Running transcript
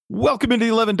Welcome into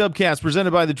the 11 Dubcast,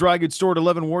 presented by the dry goods store at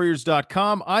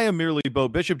 11warriors.com. I am merely Bo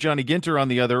Bishop, Johnny Ginter on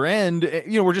the other end.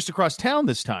 We're just across town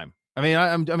this time. I mean,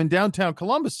 I'm in downtown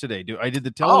Columbus today. I did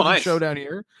the television show down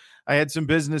here. I had some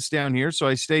business down here, so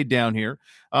I stayed down here.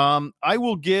 I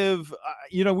will give,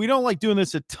 we don't like doing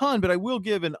this a ton, but I will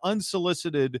give an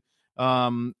unsolicited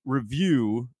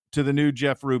review to the new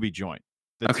Jeff Ruby joint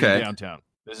that's in downtown.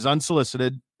 This is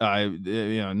unsolicited. Not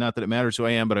that it matters who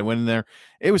I am, but I went in there.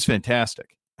 It was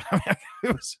fantastic.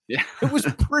 It was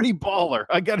pretty baller.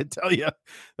 I got to tell you,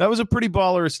 that was a pretty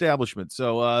baller establishment.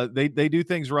 So they do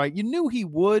things right. You knew he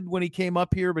would when he came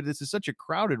up here, but this is such a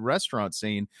crowded restaurant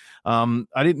scene. I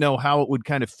didn't know how it would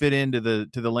kind of fit into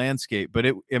the landscape, but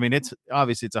it's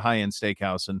obviously it's a high end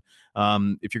steakhouse,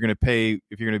 and if you're going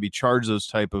to be charged those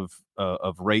type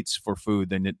of rates for food,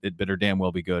 then it better damn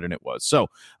well be good, and it was. So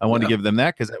I wanted to give them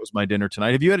that because that was my dinner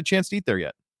tonight. Have you had a chance to eat there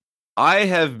yet? I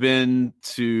have been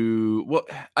to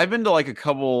like a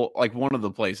couple, like one of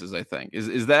the places, I think.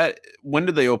 Is that, when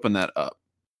did they open that up?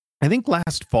 I think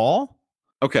last fall.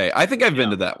 Okay. I think I've been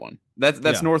to that one.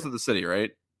 That's north of the city,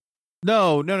 right?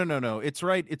 No. It's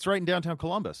right in downtown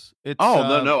Columbus.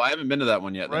 No, I haven't been to that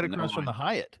one yet. Right across from the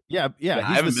Hyatt. Yeah. I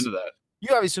haven't been to that.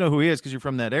 You obviously know who he is because you're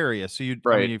from that area. So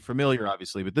you're familiar,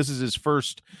 obviously, but this is his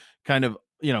first kind of,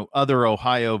 other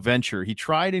Ohio venture. He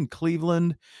tried in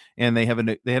Cleveland, and they had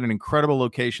an incredible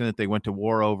location that they went to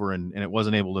war over, and it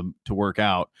wasn't able to work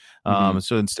out.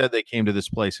 So instead they came to this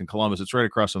place in Columbus. It's right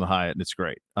across from the Hyatt, and it's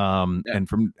great. And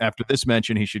from after this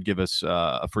mention, he should give us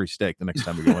a free steak the next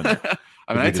time we go in there.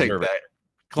 I take that.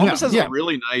 Columbus has a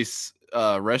really nice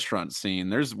restaurant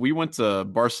scene. We went to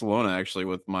Barcelona actually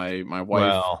with my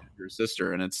wife and her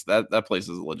sister, and it's that place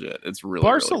is legit. It's really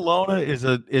Barcelona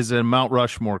is a Mount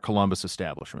Rushmore Columbus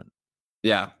establishment.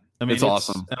 Yeah, it's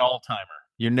awesome. An all timer.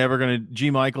 You're never gonna.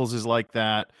 G. Michael's is like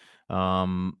that.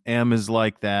 M is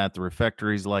like that. The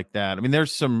Refectory's like that. I mean,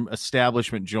 there's some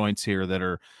establishment joints here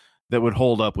that would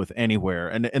hold up with anywhere,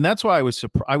 and that's why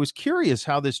I was curious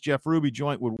how this Jeff Ruby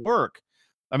joint would work.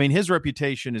 I mean, his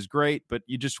reputation is great, but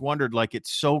you just wondered, like,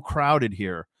 it's so crowded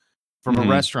here from a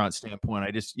restaurant standpoint.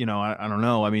 I just, I don't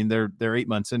know. I mean, they're 8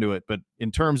 months into it, but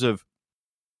in terms of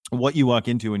what you walk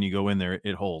into when you go in there,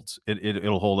 it holds.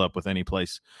 It'll hold up with any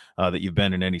place that you've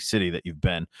been in any city that you've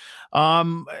been.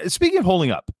 Speaking of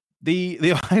holding up,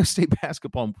 the Ohio State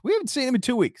basketball, we haven't seen them in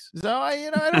 2 weeks. So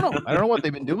I don't know. I don't know what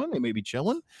they've been doing. They may be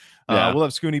chilling. We'll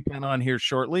have Scoonie Penn on here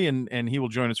shortly, and he will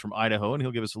join us from Idaho, and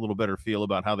he'll give us a little better feel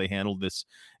about how they handled this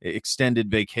extended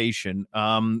vacation.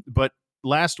 But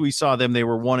last we saw them, they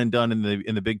were one and done in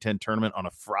the Big Ten tournament on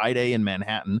a Friday in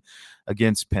Manhattan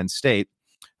against Penn State.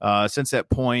 Since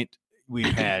that point, we've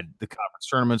had the conference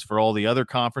tournaments for all the other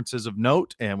conferences of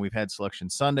note, and we've had Selection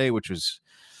Sunday, which was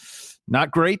not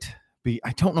great.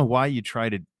 I don't know why you try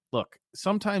to look.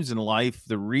 Sometimes in life,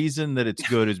 the reason that it's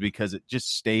good is because it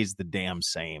just stays the damn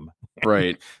same.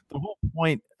 Right. The whole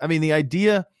point. I mean, the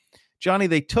idea, Johnny,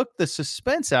 they took the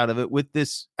suspense out of it with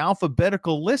this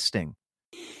alphabetical listing.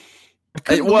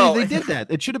 They did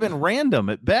that. It should have been random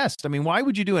at best. I mean, why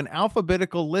would you do an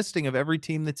alphabetical listing of every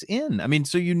team that's in? I mean,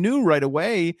 so you knew right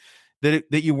away that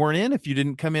you weren't in if you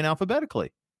didn't come in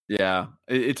alphabetically. Yeah.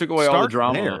 It took away all the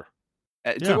drama. There.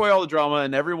 It took away all the drama,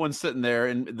 and everyone's sitting there,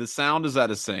 and the sound is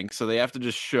out of sync, so they have to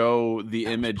just show the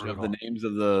image of the names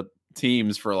of the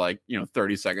teams for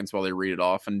 30 seconds while they read it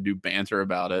off and do banter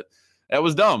about it. That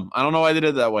was dumb. I don't know why they did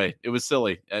it that way. It was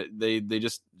silly. They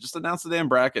just announced the damn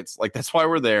brackets. Like, that's why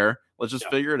we're there. Let's just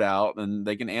figure it out, and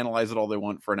they can analyze it all they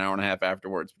want for an hour and a half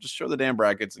afterwards. Just show the damn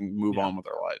brackets and move on with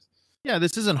our lives. Yeah,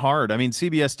 this isn't hard. I mean,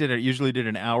 CBS usually did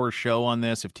an hour show on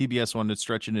this. If TBS wanted to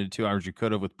stretch it into 2 hours, you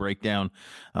could have with breakdown.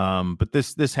 But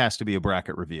this has to be a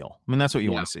bracket reveal. I mean, that's what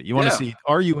you want to see. You want to see,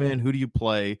 are you in? Who do you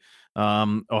play?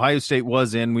 Ohio State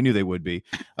was in. We knew they would be.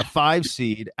 A 5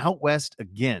 seed out west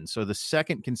again. So the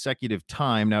second consecutive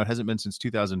time. Now, it hasn't been since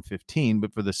 2015,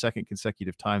 but for the second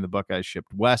consecutive time, the Buckeyes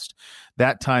shipped west.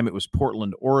 That time it was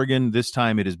Portland, Oregon. This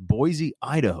time it is Boise,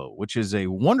 Idaho, which is a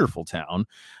wonderful town,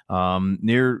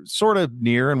 sort of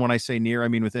near. And when I say near, I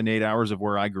mean within 8 hours of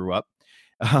where I grew up.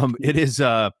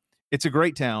 It's a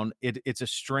great town. It's a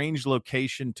strange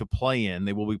location to play in.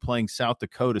 They will be playing South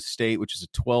Dakota State, which is a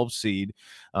 12 seed.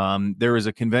 There is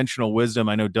a conventional wisdom.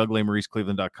 I know Doug Lesmerises,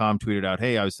 Cleveland.com, tweeted out,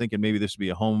 hey, I was thinking maybe this would be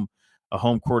a home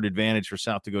court advantage for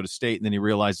South Dakota State. And then he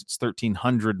realized it's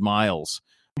 1,300 miles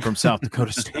from South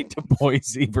Dakota State to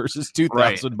Boise versus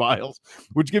 2,000 miles,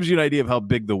 which gives you an idea of how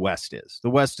big the West is. The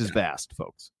West is vast,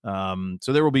 folks.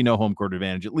 So there will be no home court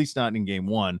advantage, at least not in game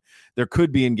 1. There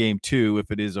could be in game 2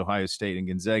 if it is Ohio State and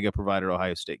Gonzaga, provided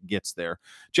Ohio State gets there.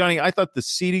 Johnny, I thought the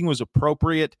seating was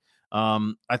appropriate.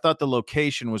 I thought the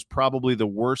location was probably the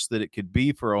worst that it could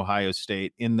be for Ohio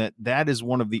State, in that is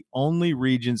one of the only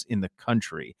regions in the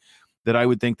country that I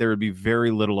would think there would be very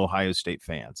little Ohio State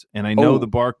fans. And I know the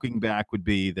barking back would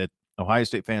be that Ohio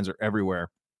State fans are everywhere.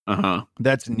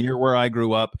 That's near where I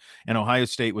grew up, and Ohio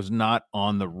State was not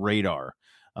on the radar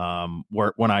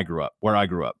when I grew up.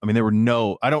 I mean, there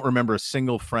were I don't remember a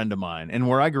single friend of mine. And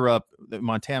where I grew up,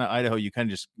 Montana, Idaho, you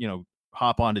kind of just,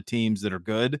 hop onto teams that are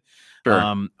good. Sure.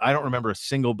 I don't remember a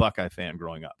single Buckeye fan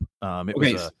growing up. I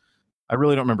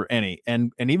really don't remember any.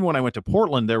 And even when I went to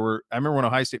Portland, I remember when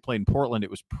Ohio State played in Portland,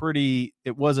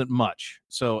 it wasn't much.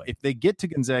 So if they get to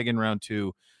Gonzaga in round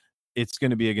 2, it's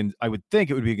going to be I would think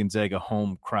it would be a Gonzaga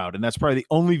home crowd. And that's probably the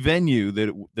only venue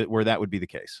where that would be the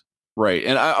case. Right.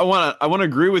 And I want to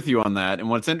agree with you on that. And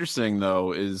what's interesting,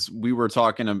 though, is we were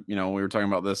talking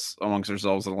about this amongst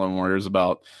ourselves at 11 Warriors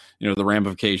about, the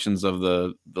ramifications of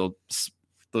the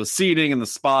seating and the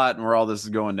spot and where all this is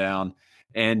going down.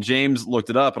 And James looked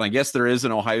it up, and I guess there is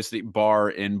an Ohio State bar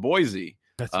in Boise.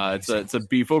 It's a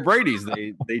Beef O'Brady's.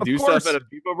 They do stuff at a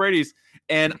Beef O'Brady's.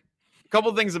 And a couple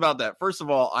of things about that. First of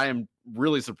all, I am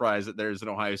really surprised that there's an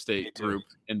Ohio State group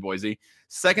in Boise.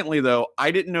 Secondly, though, I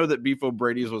didn't know that Beef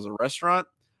O'Brady's was a restaurant.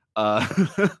 I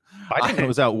didn't know it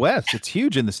was out west. It's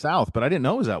huge in the South, but I didn't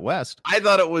know it was out west. I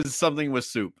thought it was something with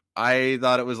soup. I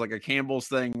thought it was like a Campbell's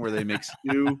thing where they make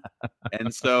stew.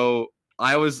 And so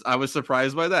I was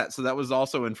surprised by that. So that was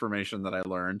also information that I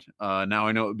learned. Now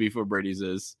I know what Beef O'Brady's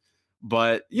is.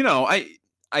 But,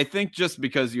 I think just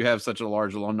because you have such a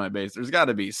large alumni base, there's got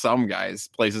to be some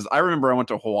places. I remember I went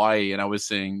to Hawaii and I was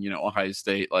seeing, Ohio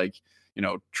State,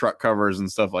 truck covers and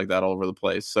stuff like that all over the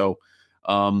place. So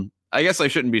I guess I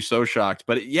shouldn't be so shocked.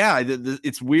 But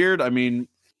it's weird. I mean,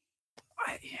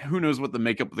 who knows what the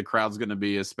makeup of the crowd's going to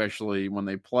be, especially when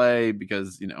they play,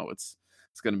 because,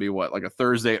 it's going to be like a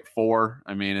Thursday at 4.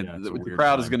 I mean, the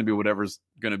crowd is going to be whatever's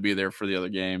going to be there for the other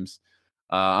games.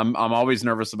 I'm always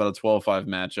nervous about a 12-5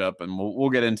 matchup, and we'll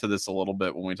get into this a little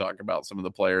bit when we talk about some of the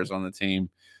players on the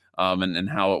team and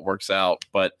how it works out.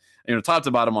 But, top to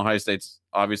bottom, Ohio State's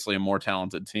obviously a more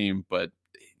talented team, but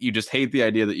you just hate the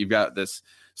idea that you've got this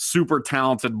super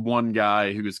talented one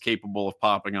guy who is capable of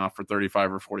popping off for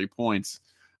 35 or 40 points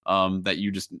that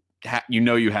you just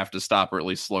you have to stop or at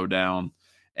least slow down.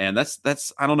 And that's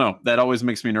I don't know. That always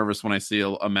makes me nervous when I see a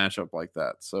matchup like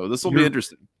that. So this will be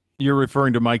interesting. You're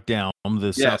referring to Mike Down,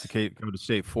 the South Dakota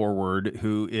State forward,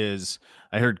 who is,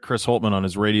 I heard Chris Holtman on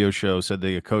his radio show said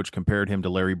the coach compared him to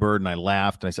Larry Bird, and I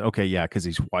laughed. And I said, okay, yeah, because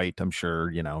he's white, I'm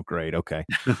sure, great, okay.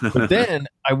 But then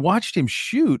I watched him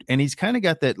shoot, and he's kind of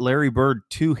got that Larry Bird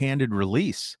two-handed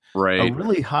release. Right. A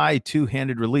really high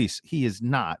two-handed release. He is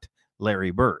not Larry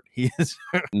Bird. He is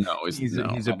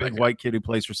he's a big white kid who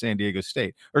plays for San Diego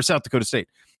State or South Dakota State.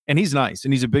 And he's nice,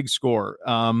 and he's a big scorer.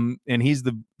 And he's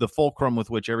the fulcrum with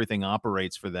which everything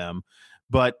operates for them.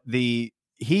 But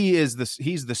he's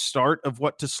the start of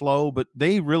what to slow, but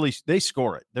they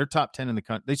score it. They're top 10 in the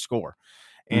country. They score.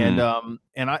 And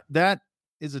that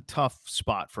is a tough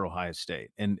spot for Ohio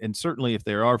State. And certainly if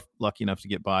they are lucky enough to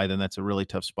get by, then that's a really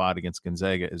tough spot against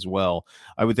Gonzaga as well.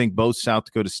 I would think both South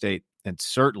Dakota State and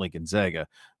certainly Gonzaga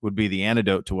would be the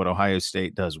antidote to what Ohio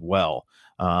State does well.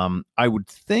 I would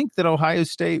think that Ohio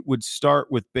State would start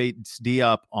with Bates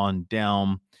Diop on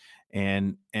down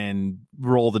and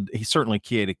roll he certainly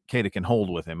Keita can hold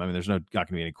with him. I mean, there's not going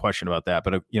to be any question about that,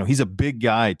 but he's a big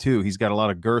guy too. He's got a lot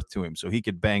of girth to him, so he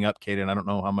could bang up Keita, and I don't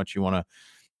know how much you want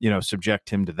to, subject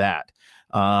him to that.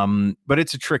 But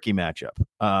it's a tricky matchup.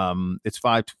 It's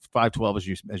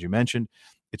 5-12 as you mentioned.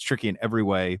 It's tricky in every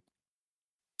way.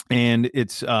 And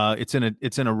it's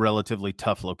in a relatively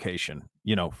tough location,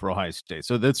 for Ohio State.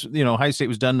 So that's, Ohio State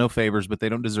was done no favors, but they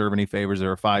don't deserve any favors.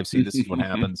 They're a 5 seed. This is what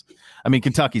happens. I mean,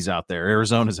 Kentucky's out there,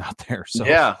 Arizona's out there. So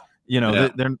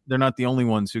they're not the only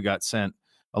ones who got sent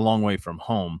a long way from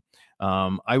home.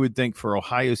 I would think for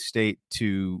Ohio State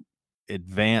to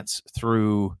advance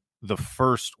through the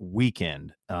first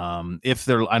weekend, and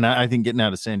I think getting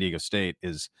out of San Diego State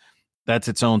that's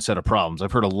its own set of problems.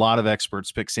 I've heard a lot of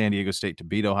experts pick San Diego State to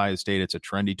beat Ohio State. It's a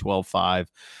trendy 12-5.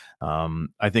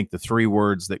 I think the 3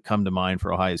 words that come to mind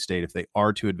for Ohio State, if they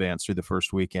are to advance through the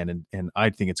first weekend, and I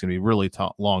think it's going to be really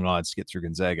long odds to get through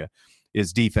Gonzaga,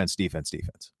 is defense, defense,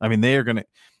 defense. I mean,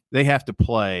 they have to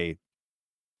play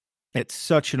at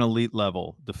such an elite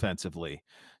level defensively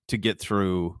to get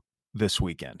through this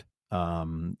weekend.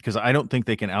 Because I don't think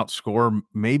they can outscore,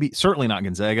 certainly not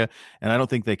Gonzaga, and I don't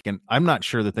think I'm not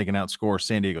sure that they can outscore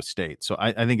San Diego State. So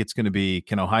I think it's going to be,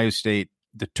 can Ohio State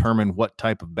determine what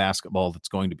type of basketball that's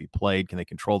going to be played? Can they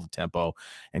control the tempo,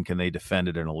 and can they defend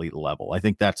at an elite level? I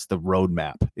think that's the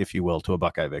roadmap, if you will, to a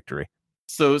Buckeye victory.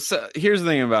 So here's the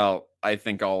thing about, I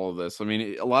think, all of this. I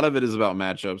mean, a lot of it is about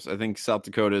matchups. I think South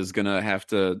Dakota is going to have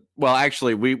to. Well,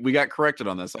 actually, we got corrected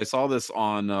on this. I saw this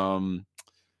on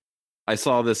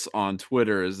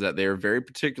Twitter. Is that they are very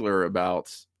particular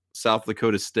about South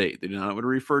Dakota State. They do not want to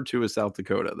refer to as South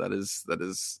Dakota. That is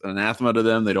an anathema to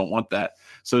them. They don't want that.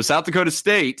 So South Dakota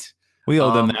State. We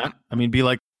owe them that. I mean, be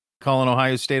like calling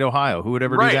Ohio State Ohio. Who would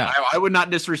ever do that? I would not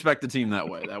disrespect the team that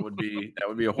way. That would be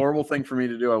a horrible thing for me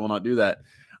to do. I will not do that.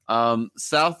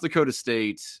 South Dakota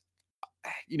State,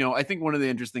 I think one of the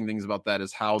interesting things about that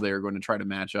is how they're going to try to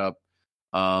match up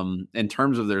in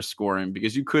terms of their scoring,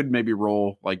 because you could maybe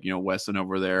roll like, Wesson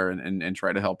over there and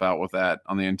try to help out with that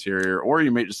on the interior, or you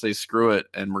may just say, screw it,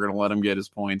 and we're going to let him get his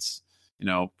points,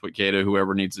 put Keita,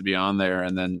 whoever needs to be on there,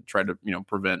 and then try to,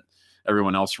 prevent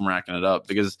everyone else from racking it up,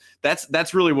 because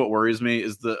that's really what worries me,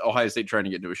 is the Ohio State trying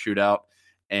to get into a shootout.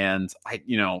 And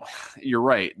you're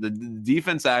right. The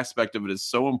defense aspect of it is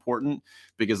so important,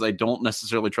 because I don't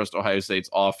necessarily trust Ohio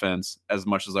State's offense as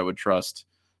much as I would trust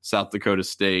South Dakota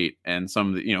State and some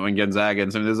of the, and Gonzaga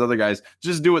and some of those other guys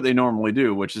just do what they normally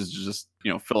do, which is just,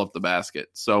 fill up the basket.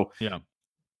 So yeah,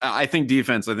 I think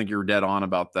defense, I think you're dead on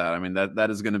about that. I mean, that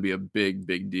is going to be a big,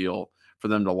 big deal for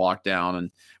them to lock down.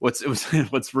 And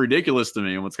what's ridiculous to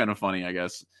me, and what's kind of funny, I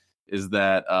guess, is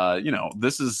that,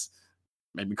 this is,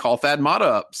 maybe call Thad Matta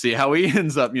up, see how he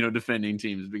ends up, defending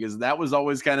teams, because that was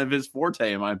always kind of his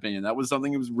forte, in my opinion. That was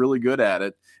something he was really good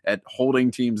at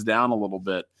holding teams down a little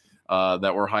bit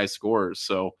that were high scorers.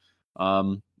 So I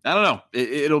don't know.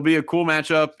 It'll be a cool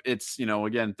matchup. It's,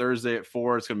 again, Thursday at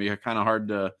 4. It's going to be kind of hard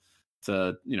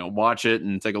to watch it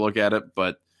and take a look at it.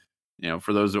 But,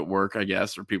 for those at work, I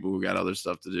guess, or people who got other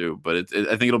stuff to do. But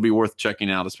I think it'll be worth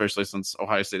checking out, especially since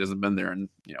Ohio State hasn't been there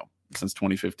since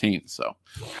 2015. So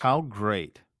how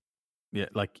great. Yeah,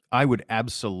 like I would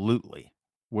absolutely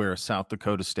wear a South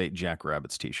Dakota State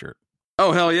Jackrabbits t-shirt.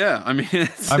 Oh, hell yeah. I mean,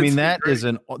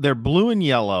 they're blue and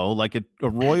yellow, like a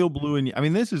royal blue. And I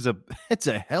mean, it's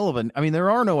a hell of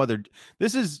there are no other,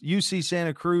 this is UC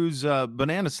Santa Cruz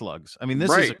banana slugs. I mean,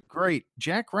 this is a great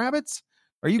Jackrabbits.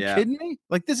 Are you kidding me?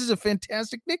 Like, this is a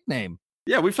fantastic nickname.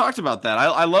 Yeah, we've talked about that.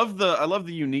 I love the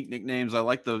unique nicknames. I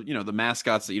like the the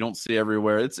mascots that you don't see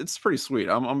everywhere. It's pretty sweet.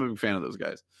 I'm a big fan of those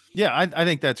guys. Yeah, I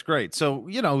think that's great. So,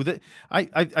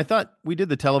 I thought we did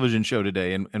the television show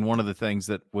today, and one of the things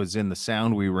that was in the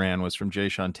sound we ran was from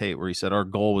Jayshawn Tate, where he said our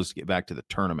goal was to get back to the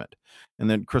tournament. And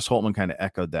then Chris Holtman kind of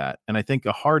echoed that. And I think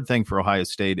a hard thing for Ohio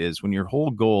State is when your whole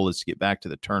goal is to get back to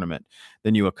the tournament,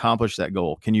 then you accomplish that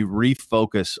goal. Can you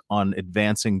refocus on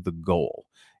advancing the goal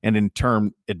and in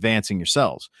turn advancing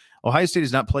yourselves? Ohio State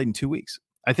has not played in 2 weeks.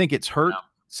 I think it's hurt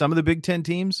some of the Big Ten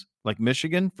teams, like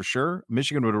Michigan, for sure.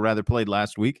 Michigan would have rather played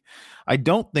last week. I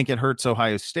don't think it hurts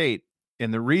Ohio State.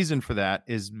 And the reason for that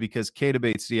is because Keita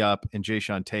Bates-Diop and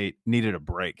Jayshawn Tate needed a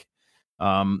break.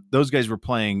 Those guys were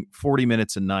playing 40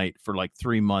 minutes a night for like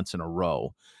 3 months in a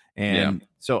row. And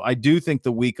so I do think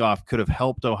the week off could have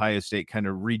helped Ohio State kind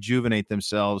of rejuvenate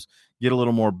themselves, get a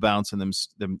little more bounce in them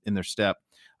in their step.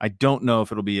 I don't know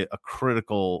if it'll be a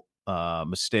critical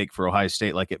mistake for Ohio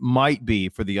State like it might be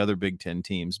for the other Big Ten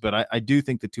teams. But I do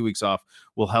think the 2 weeks off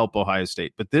will help Ohio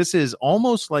State. But this is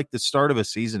almost like the start of a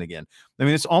season again. I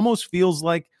mean, it almost feels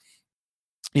like,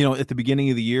 at the beginning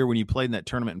of the year when you played in that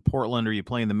tournament in Portland, or you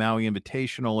play in the Maui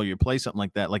Invitational, or you play something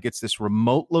like that, like it's this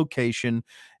remote location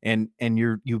and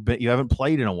you haven't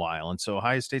played in a while. And so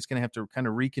Ohio State's going to have to kind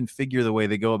of reconfigure the way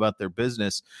they go about their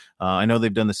business. I know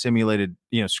they've done the simulated,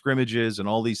 scrimmages and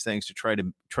all these things to try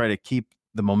to keep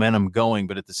the momentum going,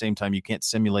 but at the same time, you can't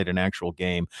simulate an actual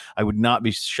game. I would not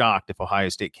be shocked if Ohio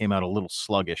State came out a little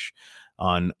sluggish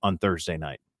on Thursday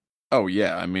night. Oh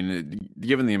yeah, I mean,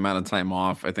 given the amount of time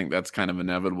off, I think that's kind of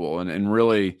inevitable, and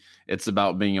really, it's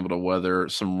about being able to weather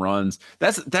some runs.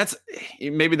 That's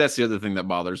maybe that's the other thing that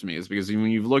bothers me, is because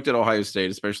when you've looked at Ohio State,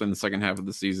 especially in the second half of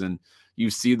the season, you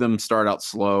see them start out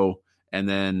slow, and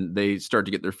then they start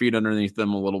to get their feet underneath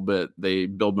them a little bit. They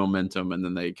build momentum, and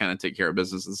then they kind of take care of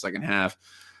business in the second half.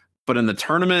 But in the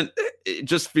tournament, it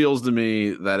just feels to me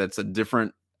that it's a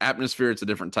different atmosphere. It's a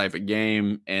different type of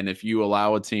game. And if you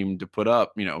allow a team to put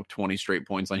up, 20 straight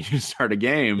points on you to start a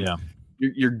game,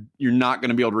 you're not going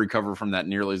to be able to recover from that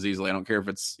nearly as easily. I don't care if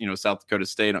it's, South Dakota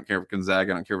State. I don't care if it's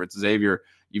Gonzaga. I don't care if it's Xavier.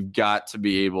 You've got to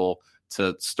be able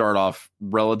to start off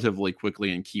relatively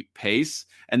quickly and keep pace.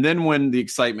 And then when the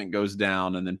excitement goes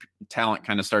down and then talent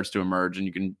kind of starts to emerge and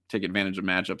you can take advantage of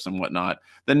matchups and whatnot,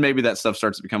 then maybe that stuff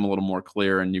starts to become a little more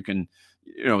clear and you can,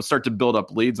 start to build up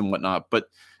leads and whatnot. But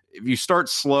if you start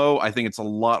slow, I think it's a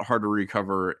lot harder to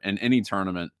recover in any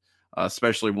tournament,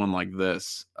 especially one like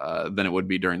this, than it would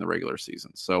be during the regular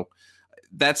season. So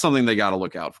that's something they got to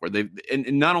look out for. And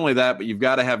not only that, but you've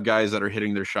got to have guys that are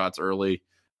hitting their shots early.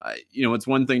 It's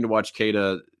one thing to watch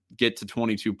Keita get to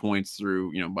 22 points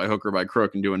through, by hook or by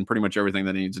crook and doing pretty much everything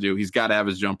that he needs to do. He's got to have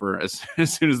his jumper as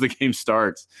soon as the game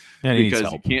starts,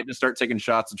 because you can't just start taking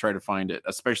shots and try to find it,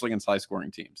 especially against high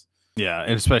scoring teams. Yeah,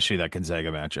 and especially that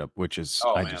Gonzaga matchup, which is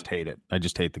just hate it. I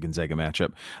just hate the Gonzaga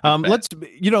matchup. I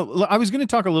was going to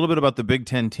talk a little bit about the Big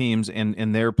Ten teams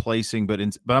and their placing, but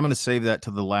I'm going to save that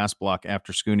to the last block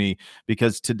after Scoonie,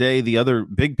 because today the other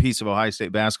big piece of Ohio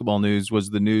State basketball news was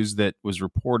the news that was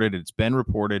reported. It's been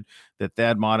reported that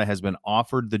Thad Matta has been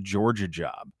offered the Georgia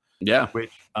job. Yeah,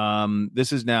 which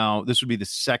this would be the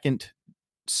second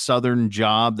Southern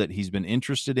job that he's been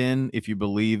interested in, if you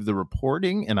believe the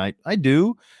reporting, and I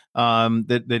do.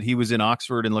 That he was in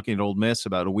Oxford and looking at Ole Miss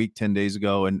about a week, 10 days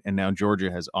ago, and now Georgia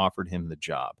has offered him the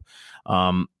job.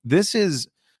 This is,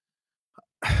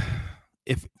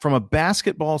 if from a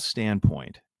basketball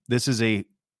standpoint, this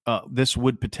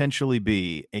would potentially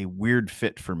be a weird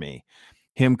fit for me,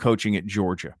 him coaching at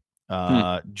Georgia.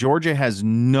 Georgia has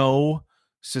no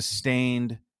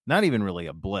sustained, not even really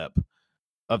a blip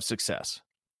of success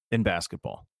in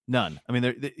basketball. None. I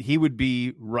mean, he would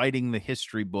be writing the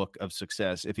history book of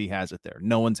success if he has it there.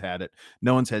 No one's had it.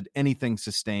 No one's had anything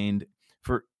sustained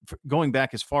for going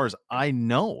back as far as I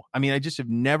know. I mean, I just have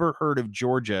never heard of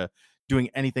Georgia doing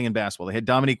anything in basketball. They had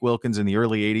Dominique Wilkins in the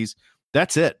early 80s.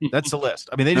 That's it. That's the list.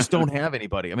 I mean, they just don't have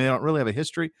anybody. I mean, they don't really have a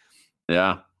history.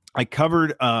 Yeah. I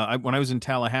covered, when I was in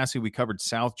Tallahassee, we covered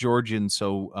South Georgia. And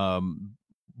so,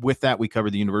 with that, we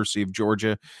covered the University of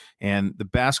Georgia, and the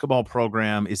basketball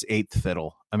program is eighth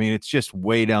fiddle. I mean, it's just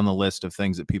way down the list of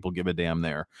things that people give a damn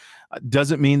there.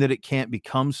 Doesn't mean that it can't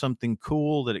become something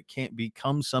cool, that it can't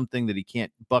become something that he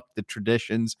can't buck the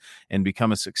traditions and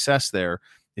become a success there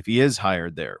if he is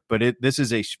hired there. But this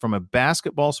is from a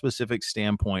basketball specific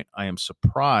standpoint, I am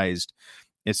surprised,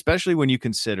 especially when you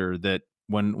consider that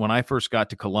when I first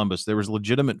got to Columbus, there was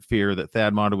legitimate fear that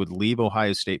Thad Matta would leave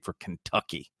Ohio State for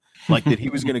Kentucky. Like that he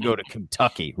was going to go to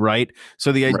Kentucky, right?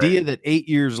 So the idea that 8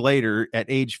 years later, at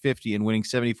age 50 and winning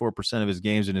 74% of his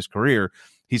games in his career,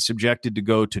 he's subjected to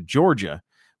go to Georgia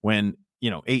when,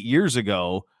 8 years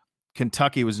ago,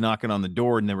 Kentucky was knocking on the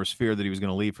door and there was fear that he was going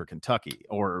to leave for Kentucky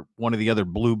or one of the other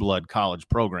blue blood college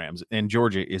programs. And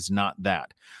Georgia is not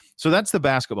that. So that's the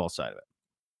basketball side of it.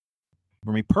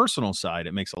 For me, personal side,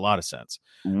 it makes a lot of sense.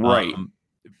 Right.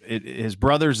 His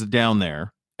brother's down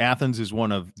there. Athens is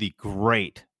one of the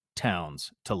great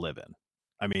towns to live in.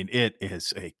 I mean, it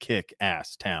is a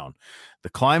kick-ass town. The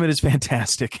climate is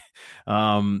fantastic.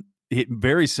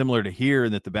 Very similar to here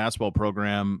in that the basketball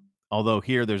program, although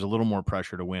here there's a little more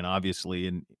pressure to win, obviously,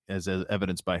 and as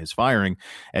evidenced by his firing.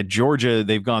 At Georgia,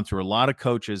 they've gone through a lot of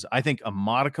coaches. I think a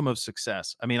modicum of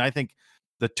success. I mean, I think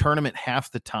the tournament half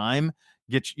the time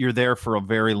you're there for a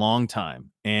very long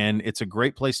time, and it's a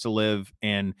great place to live.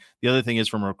 And the other thing is,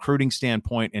 from a recruiting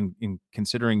standpoint, and in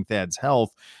considering Thad's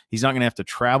health, he's not going to have to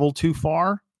travel too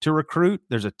far to recruit.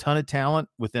 There's a ton of talent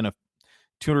within a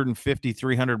 250,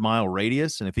 300 mile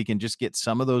radius. And if he can just get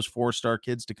some of those 4-star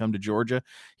kids to come to Georgia,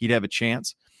 he'd have a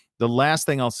chance. The last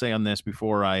thing I'll say on this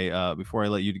before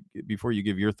you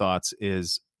give your thoughts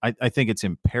is I think it's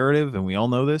imperative, and we all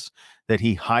know this, that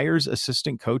he hires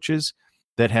assistant coaches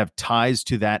that have ties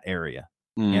to that area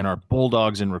and are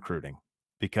bulldogs in recruiting,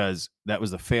 because that was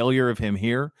the failure of him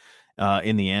here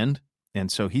in the end.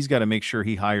 And so he's got to make sure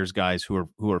he hires guys who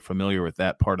are familiar with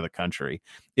that part of the country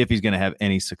if he's going to have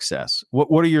any success.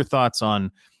 What are your thoughts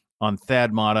on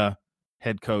Thad Matta,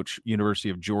 head coach,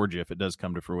 University of Georgia, if it does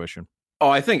come to fruition? Oh,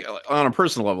 I think on a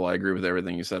personal level, I agree with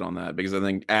everything you said on that, because I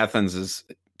think Athens is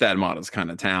Thad Matta's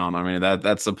kind of town. I mean,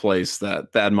 that's a place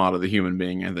that Thad Matta, the human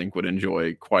being, I think would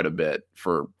enjoy quite a bit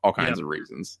for all kinds of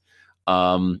reasons.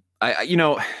 I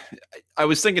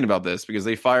was thinking about this because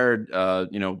they fired,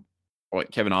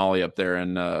 Kevin Ollie up there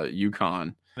in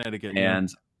UConn, Connecticut, and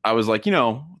I was like,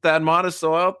 Thad Matta's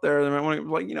still out there.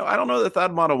 I don't know that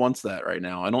Thad Matta wants that right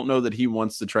now. I don't know that he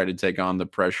wants to try to take on the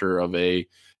pressure of a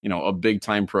big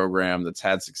time program that's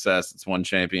had success, that's won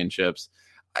championships.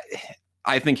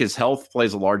 I think his health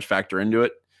plays a large factor into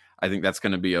it. I think that's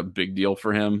going to be a big deal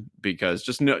for him, because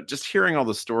just hearing all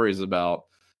the stories about,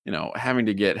 having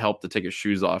to get help to take his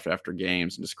shoes off after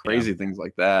games and just crazy things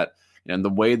like that, and the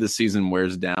way the season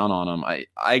wears down on him,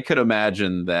 I could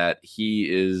imagine that he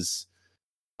is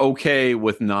okay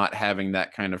with not having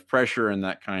that kind of pressure and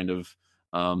that kind of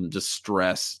just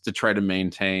stress to try to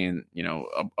maintain,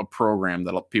 a program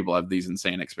that people have these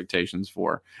insane expectations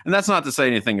for. And that's not to say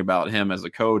anything about him as a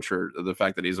coach or the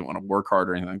fact that he doesn't want to work hard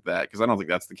or anything like that, because I don't think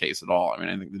that's the case at all. I mean,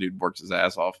 I think the dude works his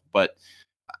ass off, but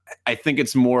I think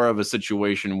it's more of a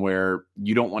situation where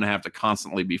you don't want to have to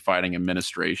constantly be fighting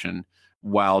administration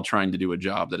while trying to do a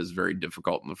job that is very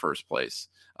difficult in the first place,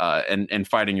 and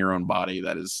fighting your own body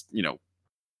that is,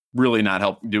 really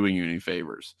not doing you any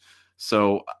favors.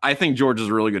 So I think George is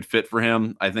a really good fit for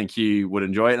him. I think he would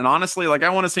enjoy it. And honestly, I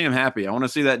want to see him happy. I want to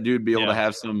see that dude be able to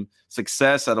have some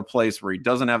success at a place where he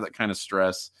doesn't have that kind of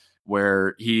stress,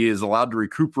 where he is allowed to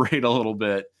recuperate a little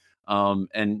bit.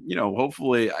 And,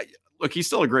 hopefully, look, he's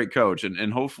still a great coach,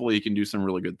 and hopefully he can do some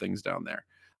really good things down there.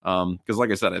 Because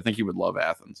like I said, I think he would love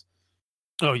Athens.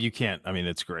 Oh, you can't. I mean,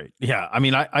 it's great. Yeah. I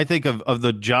mean, I think of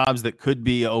the jobs that could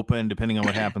be open depending on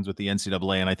what happens with the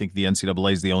NCAA. And I think the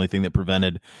NCAA is the only thing that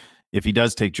prevented, if he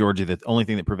does take Georgia, the only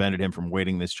thing that prevented him from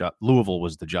waiting this job. Louisville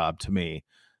was the job to me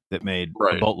that made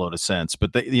a boatload of sense.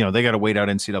 But they got to wait out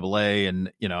NCAA,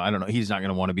 and I don't know. He's not going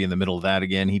to want to be in the middle of that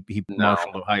again. He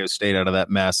marshaled Ohio State out of that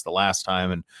mess the last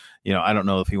time, and I don't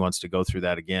know if he wants to go through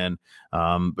that again.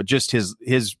 But just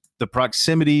the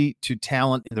proximity to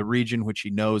talent in the region, which he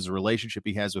knows, the relationship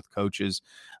he has with coaches,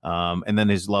 and then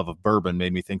his love of bourbon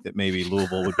made me think that maybe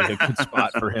Louisville would be a good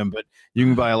spot for him. But you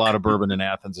can buy a lot of bourbon in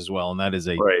Athens as well, and that is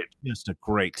just a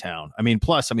great town. I mean,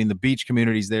 plus, the beach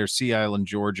communities there, Sea Island,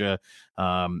 Georgia,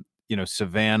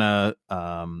 Savannah,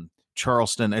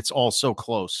 Charleston, it's all so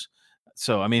close.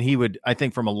 So, I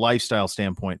think from a lifestyle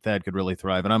standpoint, Thad could really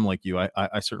thrive. And I'm like you.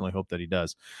 I certainly hope that he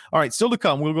does. All right, still to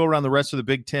come. We'll go around the rest of the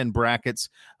Big Ten brackets.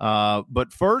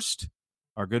 But first,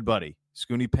 our good buddy,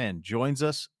 Scoonie Penn, joins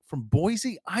us from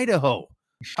Boise, Idaho.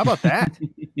 How about that?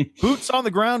 Boots on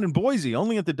the ground in Boise,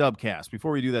 only at the Dubcast.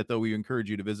 Before we do that, though, we encourage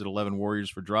you to visit 11 Warriors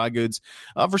for dry goods.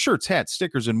 For shirts, hats,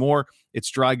 stickers, and more.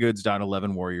 It's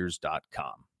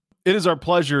drygoods.11warriors.com. It is our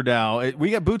pleasure now.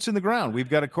 We got boots in the ground. We've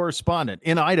got a correspondent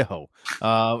in Idaho.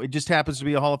 It just happens to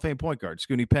be a Hall of Fame point guard,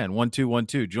 Scoonie Penn,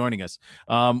 1212, joining us.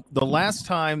 The last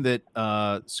time that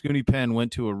Scoonie Penn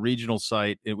went to a regional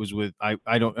site, it was with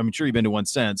I'm sure you've been to one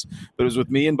since, but it was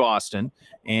with me in Boston,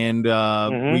 and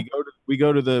we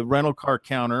go to the rental car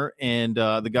counter, and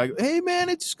the guy goes, "Hey man,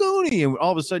 it's Scoonie!" And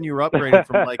all of a sudden, you were upgraded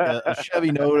from like a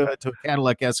Chevy Nova to a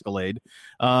Cadillac Escalade.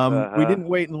 We didn't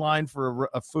wait in line for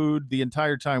a food the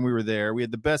entire time we were there. We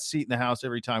had the best seat in the house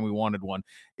every time we wanted one.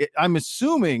 I'm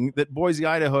assuming that Boise,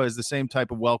 Idaho, is the same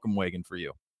type of welcome wagon for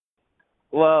you.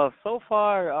 Well, so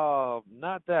far,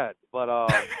 not that. But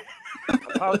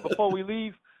before we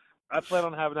leave, I plan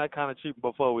on having that kind of treatment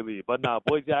before we leave. But no,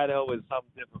 Boise, Idaho is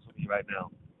something different for me right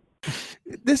now.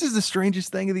 This is the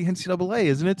strangest thing of the NCAA,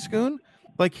 isn't it, Scoon?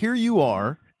 Like, here you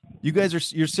are. You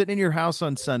guys you're sitting in your house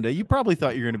on Sunday. You probably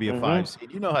thought you were going to be a 5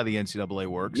 seed. You know how the NCAA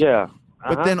works. Yeah.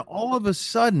 But then all of a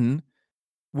sudden,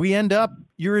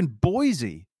 you're in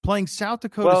Boise playing South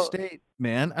Dakota State,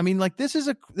 man. This is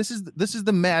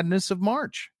the madness of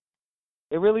March.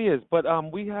 It really is. But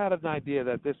we had an idea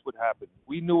that this would happen.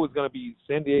 We knew it was going to be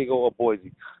San Diego or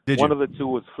Boise. One of the two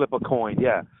was flip a coin.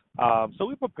 Yeah. So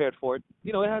we prepared for it.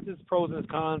 It has its pros and its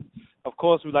cons. Of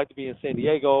course, we'd like to be in San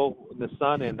Diego in the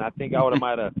sun, and I think I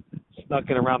might have snuck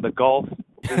in around the Gulf,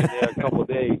 been there a couple of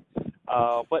days.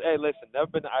 But hey, listen, never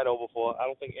been to Idaho before. I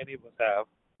don't think any of us have.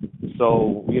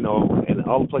 So, in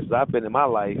all the places I've been in my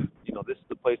life, this is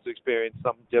the place to experience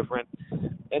something different.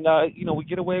 And, we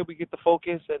get away, we get the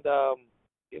focus, and,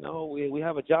 we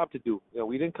have a job to do.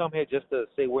 We didn't come here just to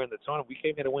say we're in the tournament. We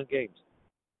came here to win games.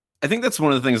 I think that's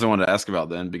one of the things I wanted to ask about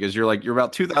then, because you're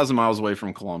about 2,000 miles away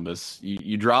from Columbus.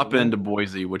 You drop into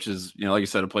Boise, which is, like you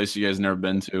said, a place you guys never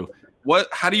been to.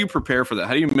 How do you prepare for that?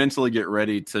 How do you mentally get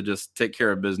ready to just take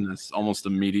care of business almost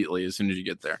immediately as soon as you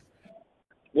get there?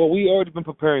 Well, we already been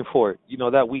preparing for it.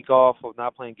 That week off of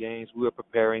not playing games, we were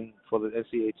preparing for the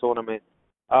NCAA tournament.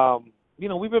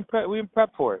 We've been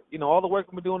prepped for it. All the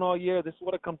work we've been doing all year, this is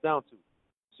what it comes down to.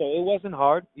 So it wasn't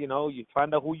hard. You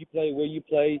find out who you play, where you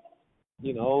play.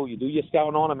 You do your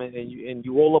scouting on them, and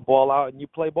you roll a ball out and you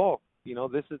play ball.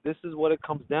 This is what it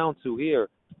comes down to here.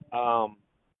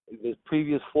 The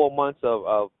previous 4 months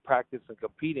of practice and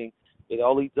competing, it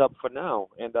all leads up for now,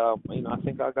 and I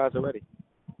think our guys are ready.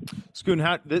 Scoon,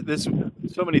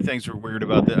 so many things were weird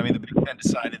about that. The Big Ten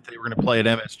decided they were going to play at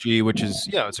MSG, which is,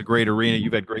 it's a great arena.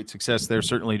 You've had great success there,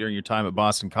 certainly during your time at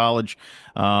Boston College.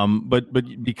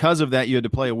 But because of that, you had to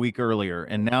play a week earlier,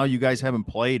 and now you guys haven't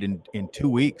played in 2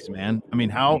 weeks, man.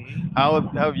 How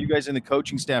have you guys in the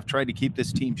coaching staff tried to keep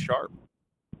this team sharp?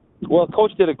 Well,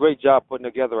 Coach did a great job putting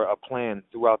together a plan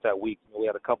throughout that week. We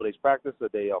had a couple days practice, a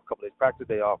day off, couple days practice,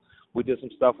 day off. We did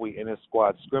some stuff. We in a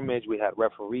squad scrimmage. We had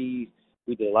referees.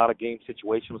 We did a lot of game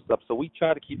situational stuff. So we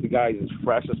try to keep the guys as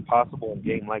fresh as possible in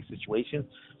game-like situations.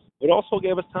 It also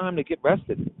gave us time to get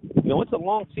rested. It's a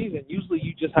long season. Usually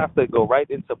you just have to go right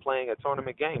into playing a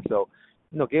tournament game. So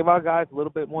give our guys a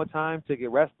little bit more time to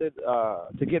get rested,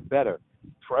 to get better.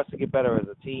 For us to get better as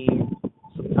a team,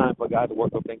 some time for guys to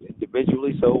work on things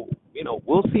individually. So,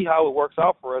 we'll see how it works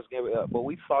out for us. But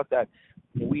we thought that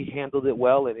we handled it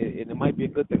well, and it might be a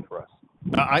good thing for us.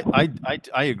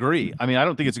 I agree. I mean, I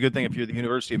don't think it's a good thing if you're the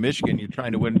University of Michigan, you're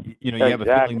trying to win, you have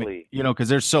a feeling, because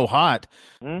they're so hot.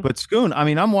 Mm-hmm. But Scoon, I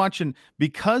mean, I'm watching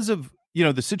because of,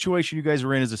 the situation you guys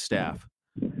are in as a staff,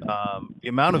 the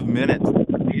amount of minutes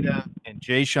Ada and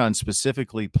Jay-Sean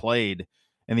specifically played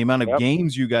and the amount of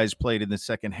games you guys played in the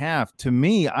second half. To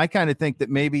me, I kind of think that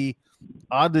maybe,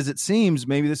 odd as it seems,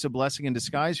 maybe this is a blessing in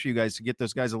disguise for you guys to get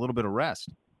those guys a little bit of rest.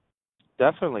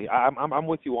 Definitely. I'm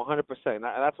with you 100%. And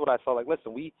that's what I felt like.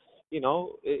 Listen, we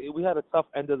had a tough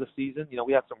end of the season.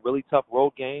 We had some really tough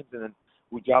road games, and then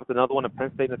we dropped another one at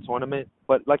Penn State in the tournament.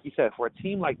 But like you said, for a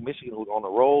team like Michigan who's on the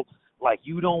roll,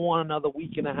 you don't want another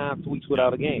week and a half, 2 weeks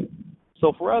without a game.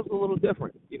 So for us, it's a little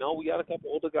different. We got a couple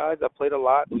older guys that played a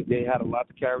lot. They had a lot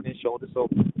to carry on their shoulders. So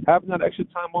having that extra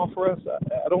time off for us,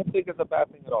 I don't think it's a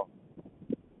bad thing at all.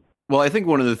 Well, I think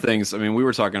one of the things, we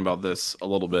were talking about this a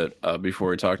little bit before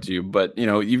we talked to you, but,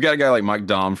 you've got a guy like Mike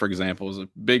Dahm, for example, who's a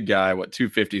big guy,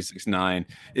 250, 6'9".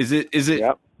 Is it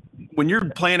yep. When you're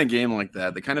playing a game like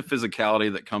that, the kind of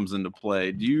physicality that comes into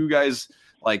play, do you guys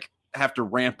have to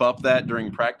ramp up that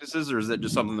during practices, or is that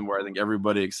just something where I think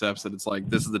everybody accepts that it's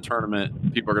this is the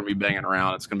tournament, people are going to be banging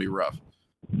around, it's going to be rough?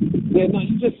 Yeah, no,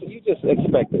 you just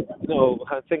expect it.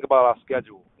 Think about our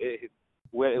schedule.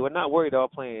 We're not worried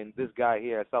about playing this guy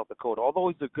here at South Dakota, although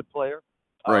he's a good player,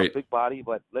 right? Big body.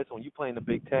 But listen, when you play in the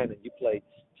Big Ten and you play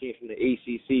teams from the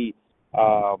ACC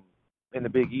in the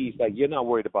Big East, you're not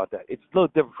worried about that. It's a little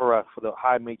different for us, for the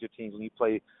high major teams, when you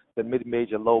play the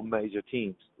mid-major, low-major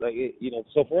teams.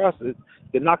 So for us,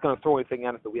 they're not going to throw anything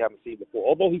at us that we haven't seen before.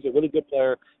 Although he's a really good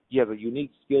player, he has a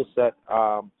unique skill set.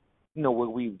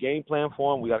 We game plan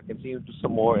for him. We got to continue to do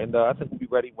some more, and I think we'll be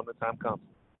ready when the time comes.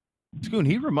 Scoon,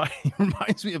 he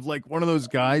reminds me of one of those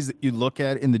guys that you look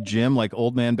at in the gym, like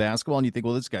old man basketball, and you think,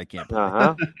 well, this guy can't play.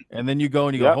 Uh-huh. And then you go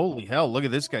and you go, holy hell, look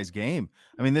at this guy's game.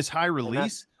 I mean, this high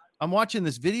release. I'm watching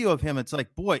this video of him. It's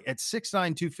boy, at 6'9",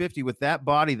 250 with that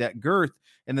body, that girth,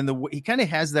 and then he kind of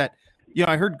has that.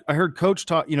 I heard Coach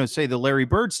talk, say the Larry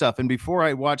Bird stuff. And before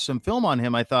I watched some film on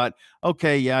him, I thought,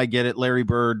 okay, yeah, I get it. Larry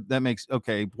Bird, that makes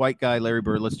okay. White guy, Larry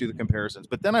Bird. Let's do the comparisons.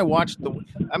 But then I watched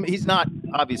he's not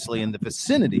obviously in the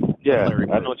vicinity. Yeah, of Larry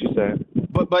Bird. I know what you're saying.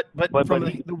 But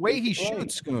from the way he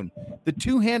shoots, Scoon, the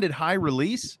two-handed high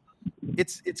release,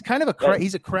 it's kind of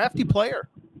he's a crafty player.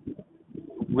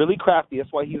 Really crafty.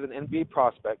 That's why he's an NBA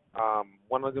prospect.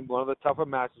 One of the tougher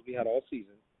matches we had all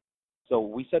season. So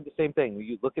we said the same thing.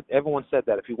 You look at everyone said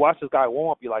that. If you watch this guy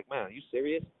warm up, you're like, man, are you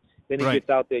serious? Then he gets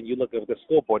out there and you look at the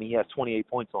scoreboard and he has 28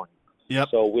 points on you. Yep.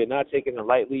 So we're not taking it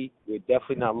lightly. We're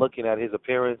definitely not looking at his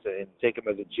appearance and take him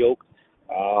as a joke.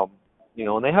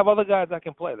 And they have other guys that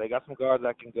can play. They got some guards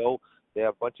that can go. They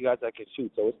have a bunch of guys that can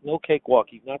shoot. So it's no cakewalk.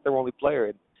 He's not their only player.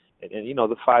 And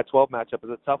the 5-12 matchup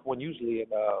is a tough one usually,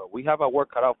 and we have our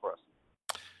work cut out for us.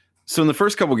 So in the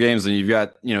first couple games, and you've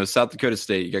got, South Dakota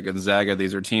State, you got Gonzaga.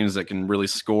 These are teams that can really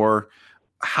score.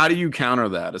 How do you counter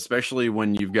that, especially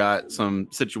when you've got some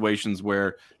situations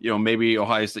where, maybe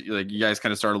Ohio State, you guys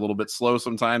kind of start a little bit slow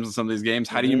sometimes in some of these games?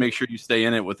 How do you make sure you stay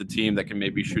in it with a team that can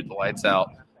maybe shoot the lights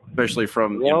out, especially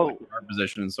from our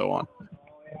position and so on?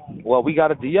 Well, we got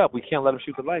to D up. We can't let them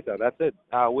shoot the lights out. That's it.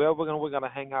 We're gonna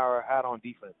hang our hat on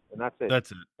defense, and that's it.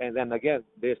 That's it. And then again,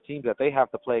 there's teams that they have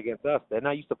to play against us. They're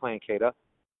not used to playing Cada.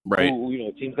 Right.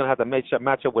 Team's gonna have to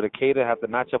match up with a Cada, have to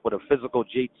match up with a physical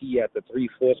JT at the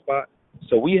 3-4 spot.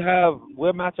 So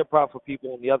we're matchup prop for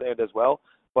people on the other end as well.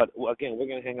 But again, we're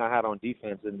gonna hang our hat on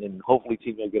defense, and hopefully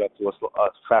teams will get up to a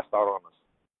fast start on us.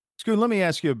 Scoon, let me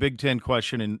ask you a Big Ten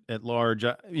question at large.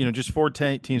 Just 4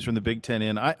 teams from the Big Ten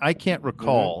in. I can't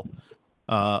recall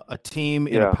a team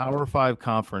in a Power 5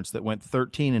 conference that went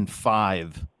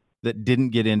 13-5 that didn't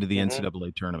get into the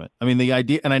NCAA tournament. I mean, the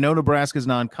idea, and I know Nebraska's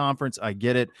non-conference, I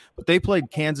get it, but they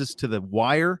played Kansas to the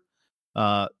wire.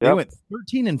 They went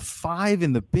 13-5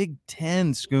 in the Big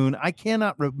Ten, Scoon. I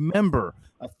cannot remember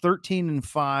a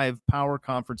 13-5 Power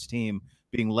Conference team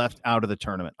being left out of the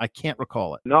tournament. I can't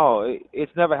recall it. No,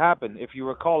 it's never happened. If you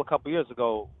recall, a couple years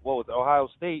ago, Ohio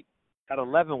State had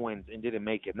 11 wins and didn't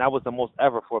make it. And that was the most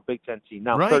ever for a Big Ten team.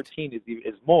 Now 13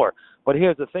 is more. But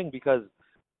here's the thing, because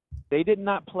they did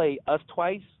not play us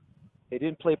twice. They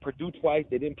didn't play Purdue twice.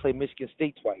 They didn't play Michigan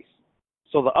State twice.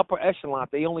 So the upper echelon,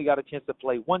 they only got a chance to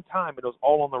play one time, and it was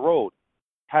all on the road.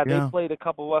 Had they played a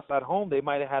couple of us at home, they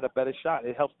might have had a better shot.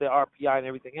 It helps their RPI and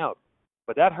everything else.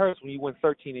 But that hurts when you win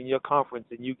 13 in your conference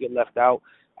and you get left out.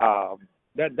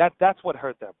 That's what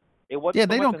hurt them. It wasn't. Yeah,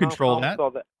 they don't control that.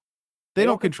 They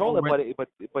don't control it,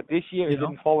 but this year it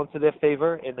didn't fall into their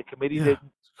favor, and the committee didn't,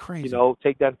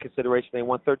 take that into consideration. They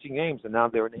won 13 games, and now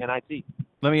they're in the NIT.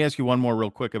 Let me ask you one more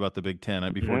real quick about the Big Ten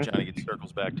before Johnny gets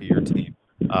circles back to your team.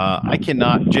 I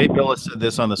cannot. Jay Billis said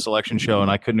this on the selection show,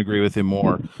 and I couldn't agree with him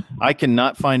more. I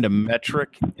cannot find a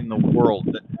metric in the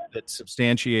world that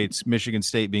substantiates Michigan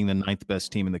State being the 9th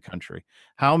best team in the country.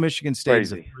 How Michigan State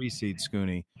is a 3 seed,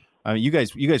 Scoonie. I mean, you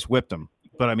guys whipped them.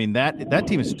 But I mean that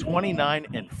team is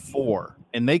 29-4,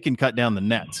 and they can cut down the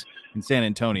nets in San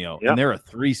Antonio, and they're a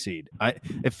 3 seed.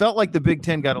 It felt like the Big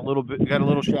Ten got a little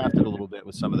shafted a little bit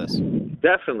with some of this.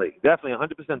 Definitely,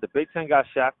 100%. The Big Ten got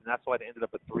shafted, and that's why they ended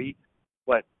up at 3.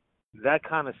 But that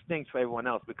kind of stinks for everyone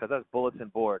else because that's bulletin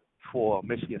board for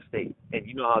Michigan State, and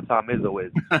you know how Tom Izzo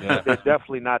is. They're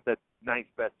definitely not the 9th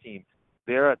best team.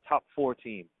 They're a top 4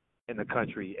 team in the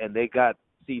country, and they got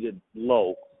seeded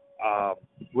low.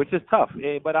 Which is tough,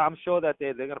 but I'm sure that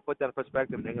they're going to put that in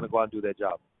perspective and they're going to go out and do their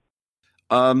job.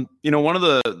 One of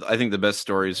I think the best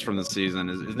stories from the season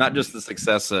is not just the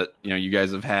success that, you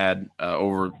guys have had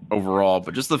overall,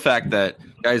 but just the fact that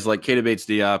guys like Keita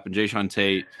Bates-Diop and Jayshawn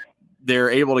Tate, they're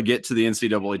able to get to the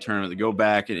NCAA tournament, to go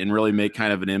back and really make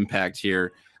kind of an impact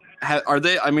here. Are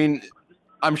they,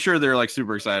 I'm sure they're like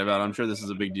super excited about it. I'm sure this is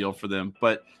a big deal for them,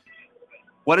 but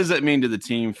what does that mean to the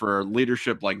team for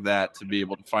leadership like that to be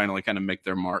able to finally kind of make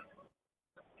their mark?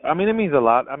 It means a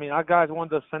lot. Our guys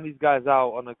wanted to send these guys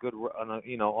out on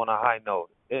a high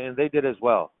note, and they did as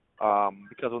well.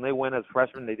 Because when they went as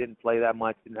freshmen, they didn't play that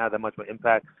much, didn't have that much of an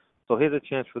impact. So here's a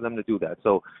chance for them to do that.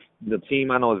 So the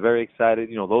team, I know, is very excited.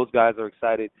 Those guys are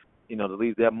excited, to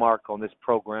leave their mark on this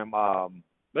program.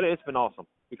 But it's been awesome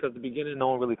because at the beginning, no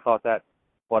one really thought that.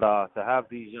 But to have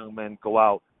these young men go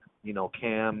out,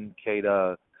 Cam,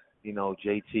 Keita,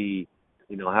 JT,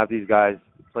 have these guys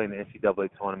playing the NCAA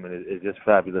tournament is just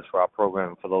fabulous for our program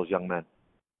and for those young men.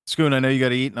 Scoon, I know you got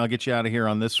to eat, and I'll get you out of here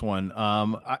on this one.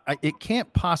 It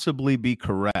can't possibly be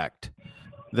correct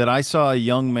that I saw a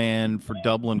young man for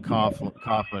Dublin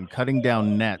Coughlin cutting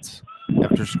down nets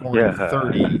after scoring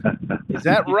 30. Is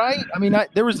that right?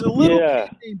 There was a little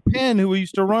kid named Penn who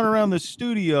used to run around the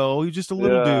studio. He was just a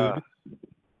little dude.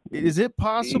 Is it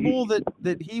possible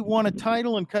that he won a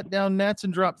title and cut down nets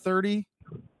and dropped 30?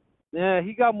 Yeah,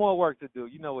 he got more work to do.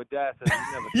 What Dad says.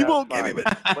 You won't give him it.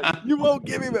 You won't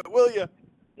give him it, will you?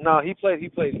 No, he played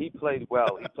well. He played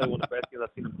one of the best games I've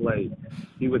seen him play.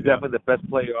 He was definitely the best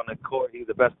player on the court. He was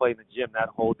the best player in the gym that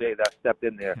whole day that stepped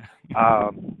in there.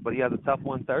 But he has a tough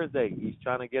one Thursday. He's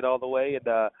trying to get all the way, and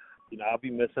I'll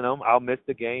be missing him. I'll miss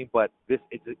the game, but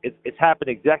it's happened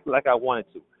exactly like I wanted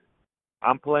to.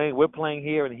 We're playing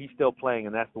here, and he's still playing,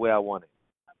 and that's the way I want it.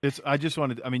 I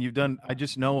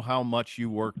just know how much you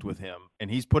worked with him, and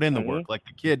he's put in the work. Like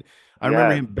the kid, I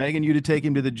remember him begging you to take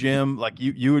him to the gym. Like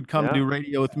you would come do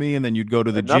radio with me, and then you'd go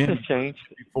to the gym. Nothing's changed.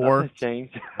 Nothing's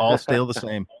changed. All still the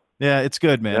same. Yeah, it's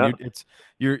good, man. Yeah.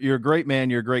 You're a great man.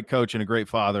 You're a great coach and a great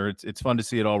father. It's fun to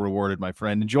see it all rewarded, my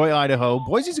friend. Enjoy Idaho.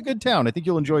 Boise's a good town. I think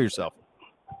you'll enjoy yourself.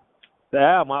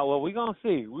 Yeah, well, we're gonna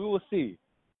see. We will see.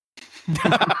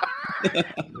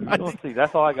 We'll see.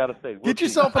 That's all I gotta say. Get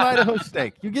yourself an Idaho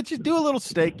steak. Do a little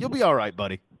steak. You'll be all right,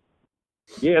 buddy.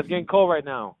 Yeah, it's getting cold right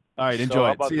now. All right,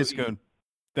 enjoy it. See you, Scoon.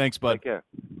 Thanks, bud. Take care.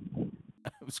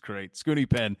 That was great. Scoonie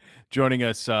Penn joining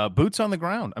us, boots on the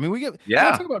ground. We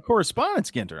talk about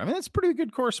correspondence, Ginter. That's a pretty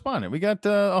good correspondent. We got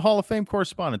a Hall of Fame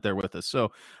correspondent there with us.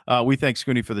 So we thank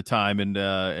Scoonie for the time and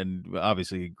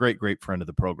obviously a great friend of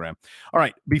the program. All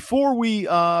right, before we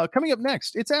coming up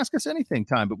next, it's Ask Us Anything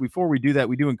time. But before we do that,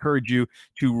 we do encourage you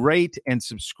to rate and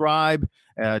subscribe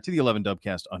to the 11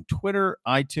 Dubcast on Twitter,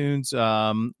 iTunes,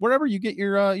 wherever you get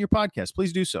your podcast.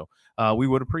 Please do so. We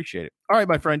would appreciate it. All right,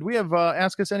 my friend, we have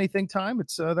Ask Us Anything time.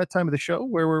 It's that time of the show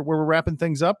where we're wrapping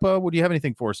things up. Do you have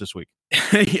anything for us this week?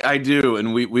 I do,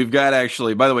 and we've got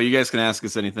actually. By the way, you guys can ask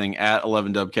us anything at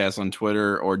 11 Dubcast on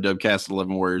Twitter or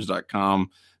dubcast11warriors.com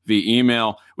via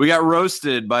email. We got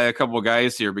roasted by a couple of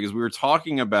guys here because we were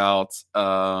talking about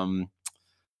Ohio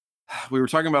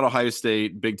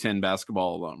State Big Ten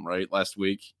basketball alum last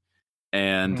week,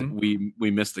 and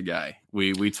we missed a guy.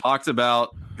 We talked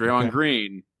about Draymond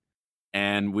Green.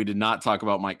 And we did not talk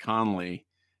about Mike Conley,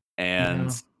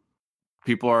 and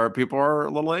people are a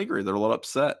little angry. They're a little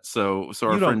upset. So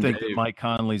our you don't friend think Dave, that Mike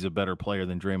Conley's a better player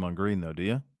than Draymond Green, though, do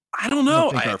you? I don't know.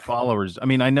 I think our followers. I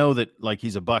know that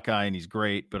he's a Buckeye and he's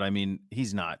great, but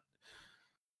he's not.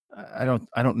 I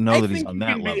don't know that he's on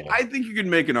that level. I think you can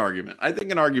make an argument. I think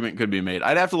an argument could be made.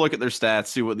 I'd have to look at their stats,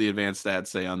 see what the advanced stats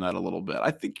say on that a little bit.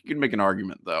 I think you can make an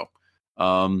argument though.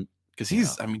 Because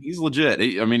he's legit.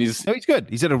 He's good.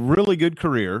 He's had a really good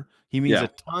career. He means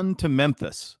a ton to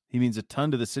Memphis. He means a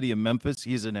ton to the city of Memphis.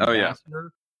 He's an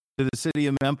ambassador to the city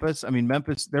of Memphis. I mean,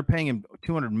 Memphis, they're paying him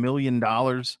 $200 million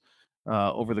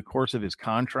over the course of his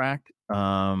contract.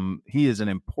 He is an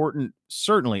important,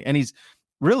 certainly, and he's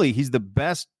the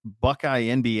best Buckeye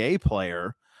NBA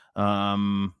player,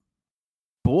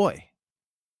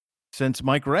 since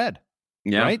Mike Redd.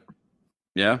 Yeah. Right?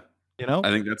 Yeah. I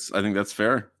think that's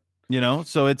fair.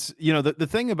 So it's, the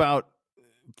thing about,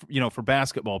 for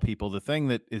basketball people, the thing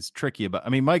that is tricky about, I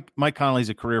mean, Mike Conley's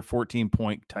a career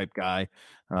 14-point type guy.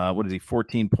 What is he?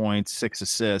 14 points, 6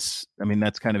 assists. I mean,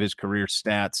 that's kind of his career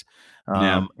stats.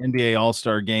 NBA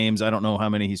All-Star games, I don't know how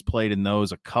many he's played in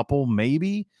those, a couple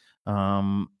maybe.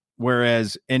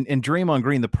 Whereas, and Draymond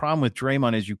Green, the problem with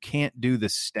Draymond is you can't do the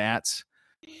stats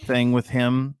thing with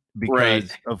him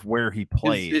because of where he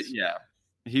plays.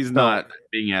 He's not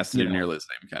being asked to do nearly the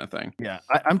same kind of thing. Yeah,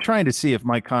 I'm trying to see if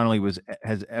Mike Conley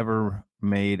has ever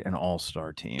made an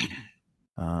All-Star team.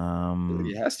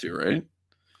 He has to, right?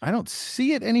 I don't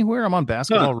see it anywhere. I'm on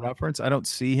Basketball Reference. I don't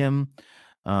see him.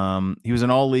 He was an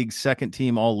all-league, second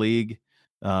team all-league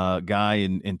guy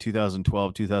in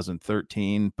 2012,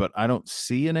 2013, but I don't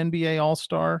see an NBA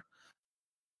All-Star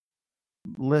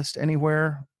list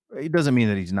anywhere. It doesn't mean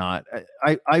that he's not.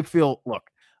 I feel, look,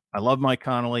 I love Mike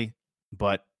Conley,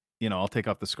 but I'll take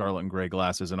off the scarlet and gray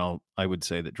glasses, and I would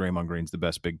say that Draymond Green's the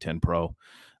best Big Ten pro.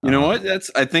 You know what?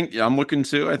 I think I'm looking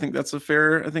too. I think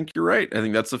you're right. I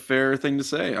think that's a fair thing to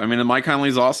say. I mean, Mike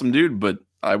Conley's an awesome dude, but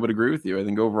I would agree with you. I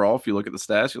think overall, if you look at the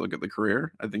stats, you look at the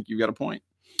career, I think you've got a point.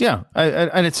 Yeah.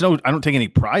 And I don't take any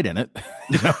pride in it.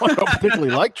 I don't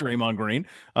particularly like Draymond Green.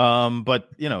 But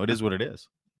it is what it is.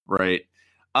 Right.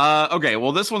 Okay,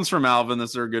 well, this one's from Alvin.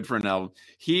 This is our good friend Alvin.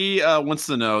 He wants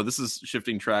to know, this is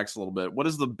shifting tracks a little bit, what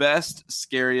is the best,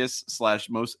 scariest /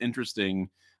 most interesting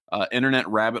internet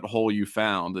rabbit hole you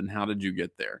found, and how did you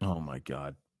get there? Oh my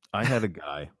God. I had a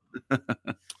guy.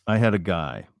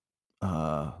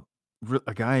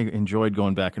 A guy I enjoyed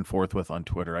going back and forth with on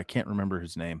Twitter. I can't remember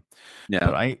his name. Yeah.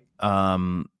 But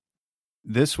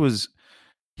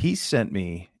he sent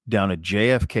me down a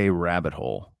JFK rabbit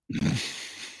hole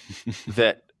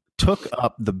that took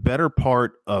up the better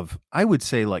part of, I would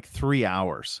say, like 3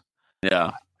 hours.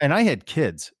 Yeah. And I had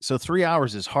kids, so 3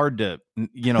 hours is hard to,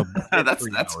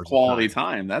 that's quality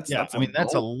time. That's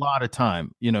a lot of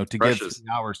time, to give 3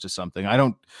 hours to something.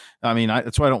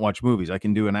 That's why I don't watch movies. I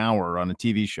can do an hour on a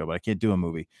TV show, but I can't do a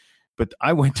movie. But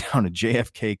I went down a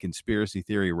JFK conspiracy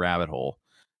theory rabbit hole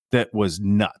that was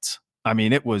nuts. I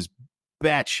mean, it was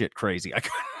batshit crazy. I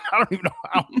don't even know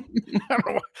how. I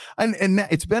don't know. And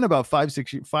it's been about 4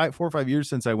 or 5 years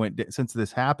since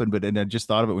this happened. But I just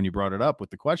thought of it when you brought it up with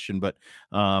the question. But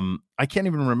I can't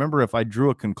even remember if I drew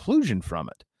a conclusion from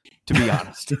it, to be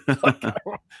honest. I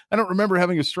don't remember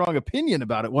having a strong opinion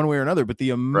about it one way or another. But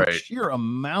the sheer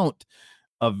amount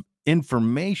of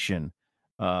information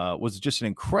was just an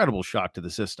incredible shock to the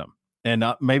system. And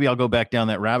maybe I'll go back down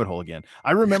that rabbit hole again.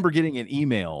 I remember getting an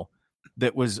email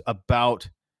that was about.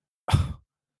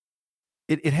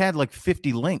 It had like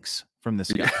 50 links from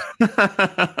this guy.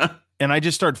 And I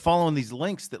just started following these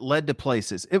links that led to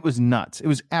places. It was nuts. It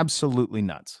was absolutely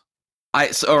nuts.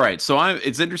 All right. So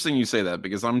it's interesting you say that,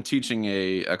 because I'm teaching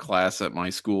a class at my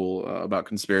school about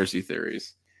conspiracy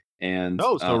theories. And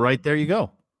so right there you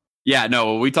go. Yeah,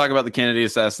 no, we talk about the Kennedy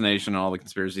assassination and all the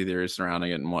conspiracy theories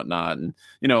surrounding it and whatnot. And,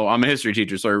 I'm a history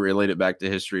teacher, so I relate it back to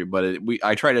history. But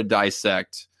I try to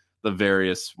dissect the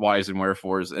various whys and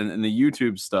wherefores and the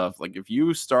YouTube stuff. Like, if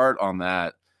you start on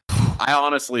that, I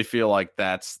honestly feel like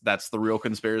that's the real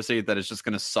conspiracy, that it's just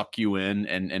going to suck you in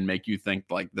and make you think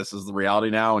like this is the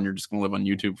reality now, and you're just going to live on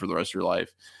YouTube for the rest of your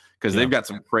life, because they've got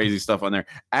some crazy stuff on there.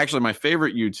 Actually, my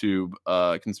favorite YouTube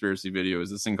conspiracy video is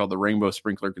this thing called the Rainbow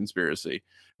Sprinkler Conspiracy,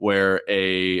 where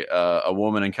a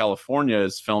woman in California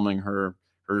is filming her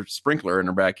sprinkler in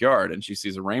her backyard, and she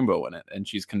sees a rainbow in it, and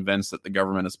she's convinced that the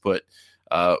government has put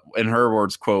in her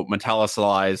words, quote,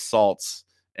 metallicized salts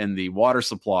in the water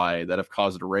supply that have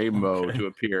caused a rainbow to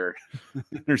appear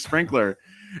in her sprinkler.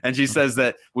 And she says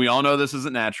that we all know this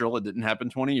isn't natural. It didn't happen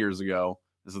 20 years ago.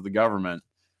 This is the government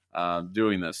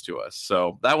doing this to us.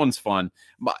 So that one's fun.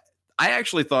 But I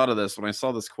actually thought of this when I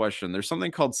saw this question. There's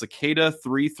something called Cicada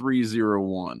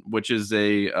 3301, which is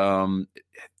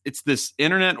it's this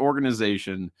internet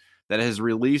organization that has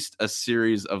released a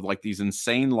series of like these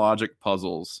insane logic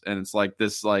puzzles. And it's like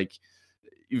this, like,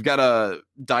 you've got to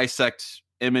dissect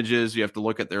images. You have to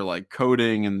look at their like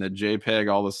coding and the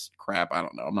JPEG, all this crap. I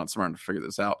don't know. I'm not smart enough to figure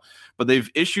this out, but they've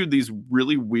issued these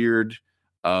really weird,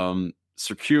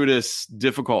 circuitous,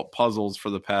 difficult puzzles for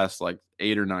the past like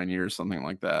 8 or 9 years, something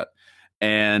like that.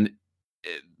 And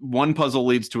one puzzle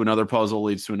leads to another puzzle,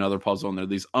 leads to another puzzle, and they're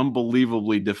these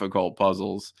unbelievably difficult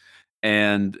puzzles.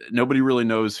 And nobody really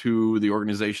knows who the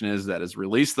organization is that has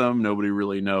released them. Nobody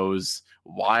really knows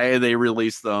why they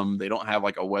released them. They don't have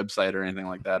like a website or anything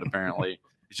like that, apparently.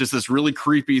 It's just this really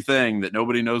creepy thing that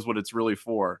nobody knows what it's really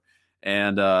for.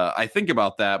 And I think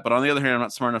about that. But on the other hand, I'm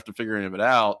not smart enough to figure any of it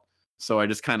out. So I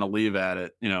just kind of leave at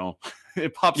it.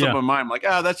 It pops up in my mind. I'm like,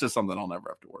 that's just something I'll never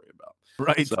have to worry about.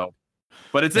 Right. So,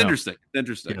 but it's interesting. It's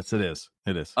interesting. Yes, it is.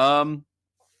 It is.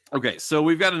 Okay, so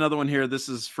we've got another one here. This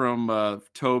is from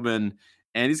Tobin,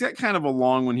 and he's got kind of a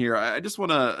long one here. I just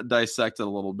want to dissect it a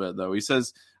little bit, though. He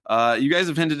says, you guys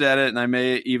have hinted at it, and I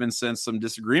may even sense some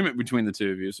disagreement between the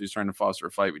two of you. So he's trying to foster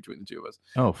a fight between the two of us.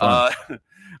 Oh, fun.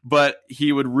 But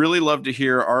he would really love to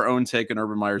hear our own take on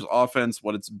Urban Meyer's offense,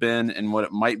 what it's been, and what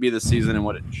it might be this season, and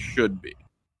what it should be.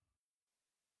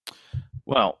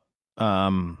 Well,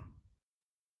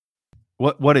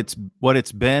 what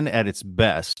it's been at its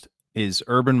best is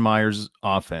Urban Meyer's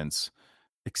offense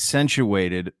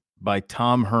accentuated by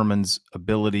Tom Herman's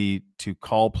ability to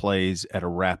call plays at a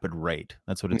rapid rate.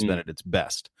 That's what it's been at its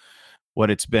best.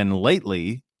 What it's been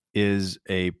lately is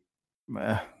a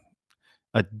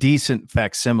decent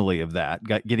facsimile of that,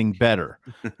 getting better.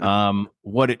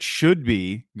 What it should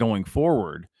be going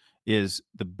forward is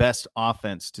the best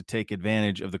offense to take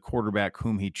advantage of the quarterback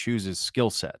whom he chooses skill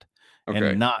set,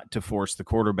 and not to force the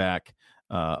quarterback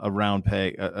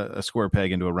a square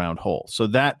peg into a round hole. So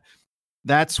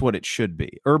that's what it should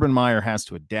be. Urban Meyer has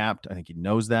to adapt. I think he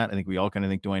knows that. I think we all kind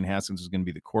of think Dwayne Haskins is going to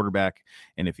be the quarterback.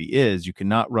 And if he is, you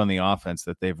cannot run the offense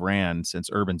that they've ran since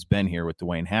Urban's been here with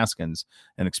Dwayne Haskins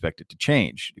and expect it to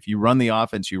change. If you run the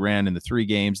offense you ran in the 3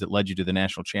 games that led you to the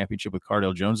national championship with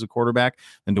Cardale Jones as a quarterback,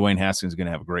 then Dwayne Haskins is going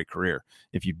to have a great career.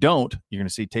 If you don't, you're going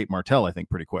to see Tate Martell, I think,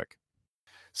 pretty quick.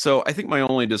 So I think my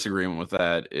only disagreement with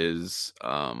that is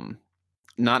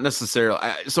not necessarily.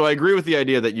 So I agree with the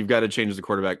idea that you've got to change the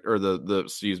quarterback or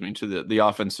the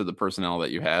offense to the personnel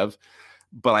that you have.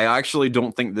 But I actually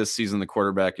don't think this season the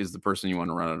quarterback is the person you want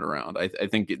to run it around. I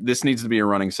think this needs to be a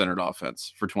running centered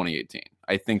offense for 2018.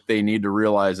 I think they need to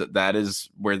realize that is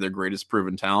where their greatest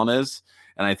proven talent is.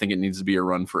 And I think it needs to be a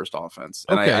run first offense.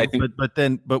 And okay, I think,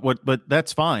 but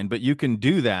that's fine. But you can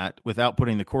do that without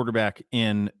putting the quarterback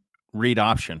in read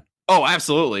option. Oh,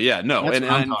 absolutely. Yeah, no. And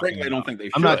frankly, I don't think they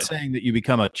should. I'm not saying that you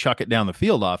become a chuck it down the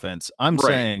field offense. I'm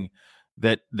saying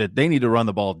that they need to run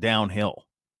the ball downhill.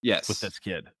 Yes. With this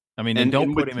kid. I mean, and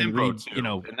don't put him in read,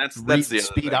 and that's the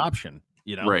speed option,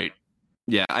 Right.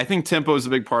 Yeah, I think tempo is a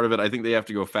big part of it. I think they have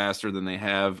to go faster than they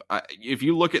have. If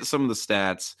you look at some of the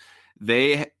stats,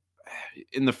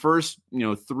 in the first,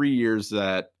 3 years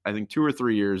that I think 2 or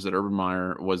 3 years that Urban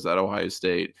Meyer was at Ohio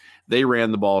State, they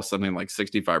ran the ball something like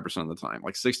 65% of the time,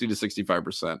 like 60 to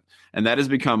 65%. And that has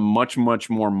become much, much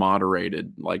more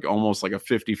moderated, like almost like a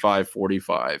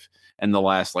 55-45 in the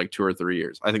last like 2 or 3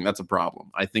 years. I think that's a problem.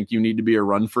 I think you need to be a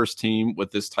run first team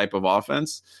with this type of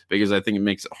offense, because I think it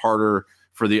makes it harder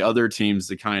for the other teams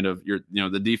to kind of,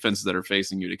 the defenses that are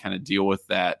facing you to kind of deal with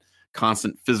that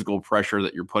constant physical pressure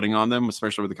that you're putting on them,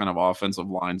 especially with the kind of offensive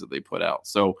lines that they put out.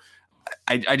 So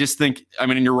I just think,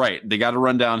 and you're right. They got to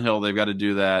run downhill. They've got to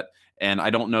do that. And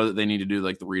I don't know that they need to do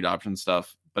like the read option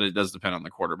stuff, but it does depend on the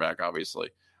quarterback,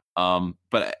 obviously.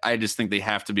 But I just think they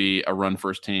have to be a run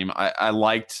first team. I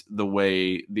liked the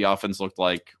way the offense looked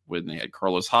like when they had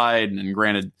Carlos Hyde, and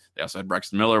granted they also had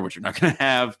Braxton Miller, which you're not going to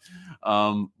have.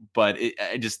 But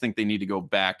I just think they need to go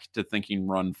back to thinking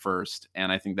run first,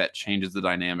 and I think that changes the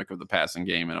dynamic of the passing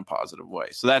game in a positive way.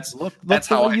 So that's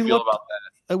how I feel about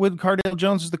that. With Cardale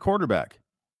Jones as the quarterback.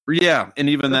 Yeah, and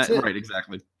even that's that, right?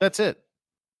 Exactly. That's it.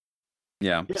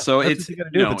 Yeah. So it's you got to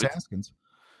do if it's Haskins.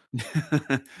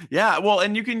 Yeah, well,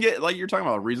 and you can get, like you're talking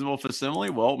about, a reasonable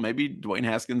facsimile. Well, maybe Dwayne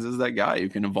Haskins is that guy who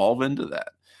can evolve into that.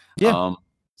 Yeah.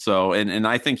 So, and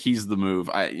I think he's the move.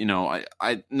 I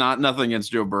nothing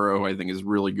against Joe Burrow, who I think is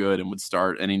really good and would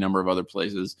start any number of other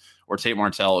places, or Tate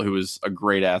Martell, who is a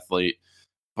great athlete.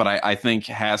 But I think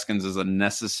Haskins is a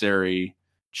necessary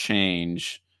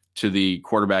change to the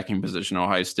quarterbacking position at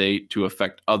Ohio State to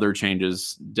affect other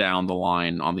changes down the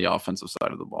line on the offensive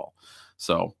side of the ball.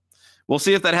 So we'll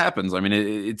see if that happens. I mean,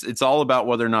 it's all about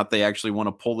whether or not they actually want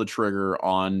to pull the trigger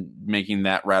on making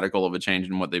that radical of a change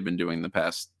in what they've been doing the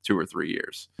past 2 or 3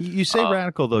 years. You say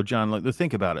radical, though, John. Like,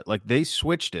 think about it. Like, they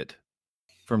switched it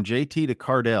from JT to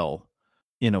Cardale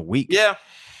in a week. Yeah,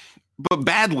 but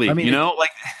badly. I mean, No.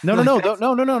 I'm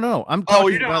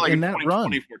talking about like in that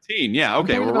run. 2014. Yeah.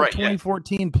 Okay. Well, right.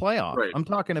 2014 playoff. Right. I'm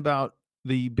talking about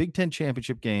the Big Ten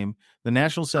championship game, the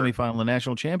national semifinal, the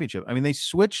national championship. I mean, they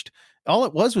switched. All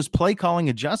it was play calling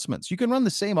adjustments. You can run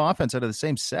the same offense out of the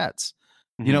same sets.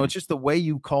 You know, it's just the way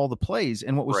you call the plays.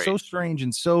 And what was so strange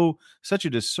and such a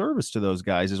disservice to those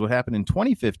guys is what happened in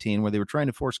 2015, where they were trying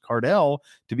to force Cardell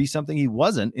to be something he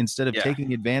wasn't, instead of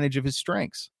taking advantage of his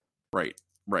strengths. Right.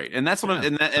 And that's what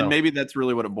and maybe that's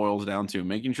really what it boils down to,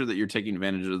 making sure that you're taking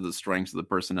advantage of the strengths of the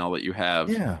personnel that you have.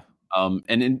 Yeah.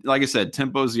 And like I said,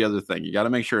 tempo is the other thing. You got to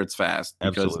make sure it's fast,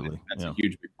 because Absolutely. That's a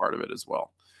huge big part of it as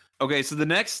well. Okay, so the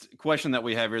next question that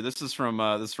we have here, this is from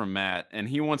Matt, and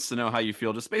he wants to know how you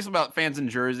feel just based about fans in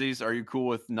jerseys. Are you cool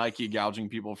with Nike gouging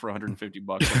people for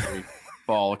 $150 every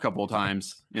fall a couple of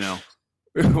times? You know,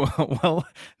 well,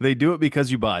 they do it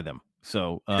because you buy them.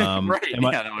 So, I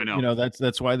know. You know,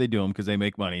 that's why they do them, because they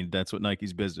make money. That's what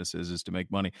Nike's business is to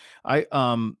make money.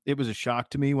 It was a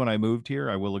shock to me when I moved here.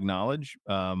 I will acknowledge,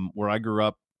 where I grew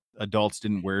up, adults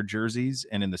didn't wear jerseys,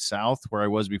 and in the South, where I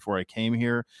was before I came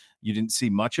here, you didn't see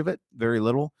much of it, very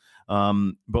little.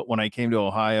 But when I came to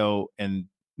Ohio, and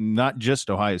not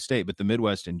just Ohio State, but the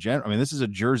Midwest in general, I mean, this is a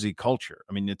jersey culture.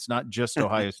 I mean, it's not just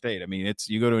Ohio State. I mean,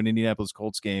 you go to an Indianapolis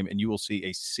Colts game and you will see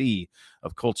a sea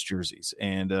of Colts jerseys,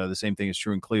 and the same thing is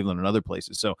true in Cleveland and other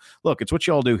places. So look, it's what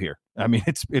you all do here. I mean,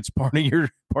 it's part of your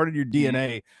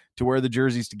DNA to wear the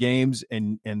jerseys to games,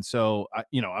 and so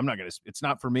I'm not gonna. It's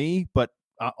not for me, but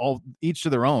all each to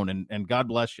their own, and God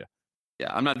bless you.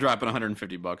 Yeah, I'm not dropping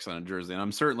 $150 on a jersey, and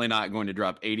I'm certainly not going to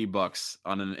drop $80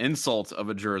 on an insult of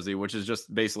a jersey, which is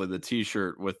just basically the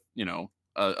T-shirt with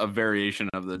a variation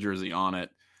of the jersey on it.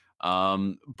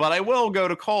 But I will go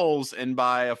to Kohl's and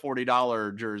buy a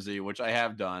 $40 jersey, which I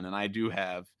have done, and I do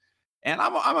have, and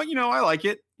I like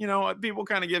it. People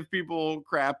kind of give people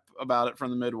crap about it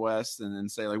from the Midwest, and then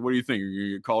say, like, what do you think? You're going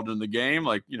to get called in the game?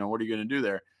 Like, what are you going to do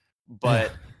there?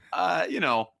 But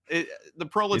the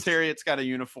proletariat's got a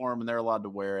uniform and they're allowed to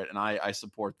wear it, and I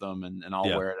support them, and I'll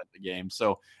wear it at the game.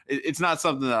 So it's not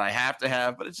something that I have to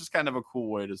have, but it's just kind of a cool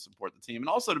way to support the team, and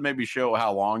also to maybe show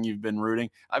how long you've been rooting.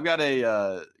 I've got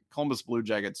a Columbus Blue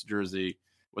Jackets jersey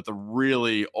with a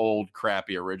really old,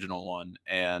 crappy original one,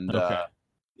 and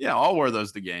I'll wear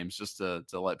those to games just to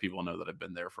let people know that I've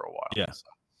been there for a while. Yeah. So.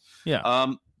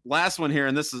 Yeah. Last one here,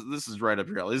 and this is right up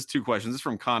your alley. This is 2 questions. This is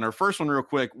from Connor. First one, real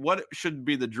quick. What should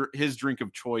be his drink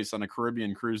of choice on a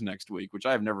Caribbean cruise next week, which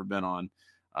I have never been on,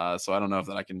 so I don't know if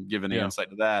that I can give any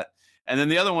insight to that. And then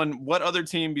the other one, what other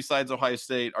team besides Ohio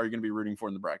State are you going to be rooting for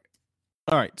in the bracket?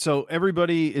 All right, so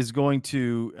everybody is going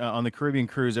to on the Caribbean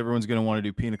cruise. Everyone's going to want to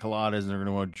do pina coladas, and they're going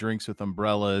to want drinks with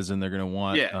umbrellas, and they're going to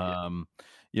want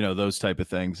those type of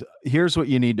things. Here's what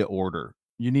you need to order.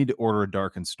 You need to order a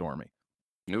dark and stormy.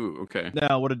 Ooh, okay.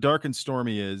 Now, what a dark and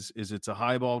stormy is it's a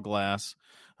highball glass.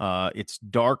 It's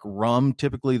dark rum.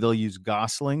 Typically, they'll use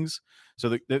Goslings.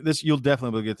 So this you'll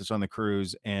definitely get this on the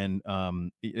cruise, and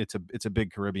it's a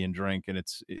big Caribbean drink, and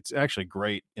it's actually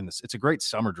great it's a great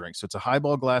summer drink. So it's a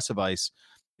highball glass of ice.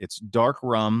 It's dark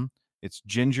rum. It's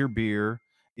ginger beer.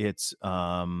 It's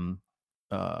lime.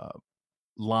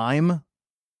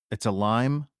 It's a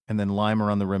lime. And then lime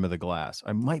around the rim of the glass.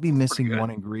 I might be missing one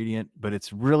ingredient, but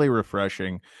it's really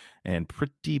refreshing and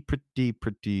pretty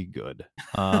good.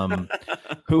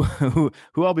 Who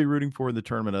I'll be rooting for in the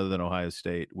tournament other than Ohio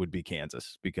State would be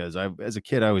Kansas, because as a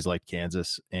kid I always liked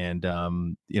Kansas, and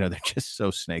they're just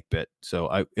so snake bit.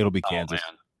 So it'll be Kansas.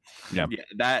 Yeah,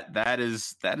 that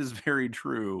is very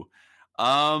true.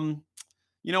 You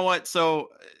know what?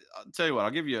 So I'll tell you what.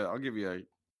 I'll give you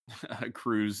a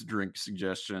cruise drink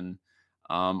suggestion.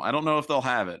 I don't know if they'll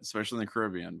have it, especially in the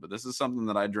Caribbean, but this is something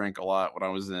that I drank a lot when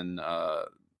I was in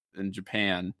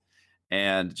Japan.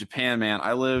 And Japan, man,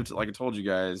 like I told you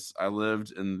guys, I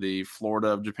lived in the Florida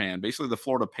of Japan. Basically, the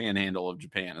Florida panhandle of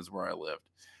Japan is where I lived.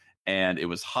 And it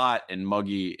was hot and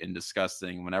muggy and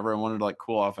disgusting. Whenever I wanted to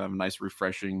cool off and have a nice,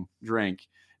 refreshing drink,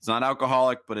 it's not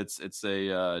alcoholic, but it's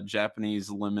a Japanese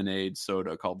lemonade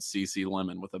soda called CC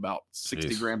Lemon with about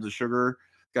 60 grams of sugar.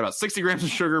 Got about 60 grams of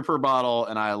sugar per bottle,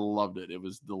 and I loved it. It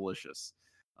was delicious.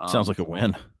 Sounds like a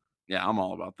win. Yeah, I'm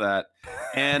all about that.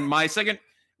 And my second,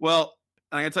 I'm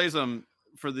gonna tell you something,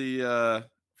 for the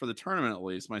tournament at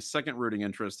least, my second rooting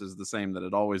interest is the same that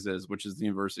it always is, which is the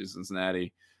University of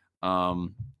Cincinnati.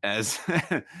 As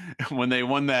when they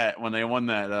won that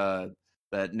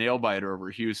nail biter over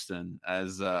Houston,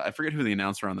 as I forget who the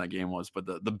announcer on that game was, but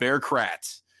the Bear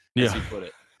Krats, as he put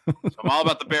it. So I'm all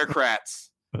about the Bear Krats.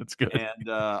 That's good.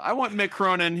 And I want Mick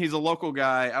Cronin. He's a local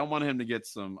guy. I want him to get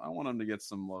some love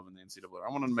in the NCAA. I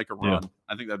want him to make a run. Yeah.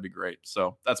 I think that'd be great.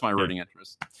 So that's my rooting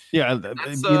interest. Yeah, either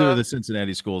of the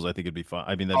Cincinnati schools, I think it'd be fun.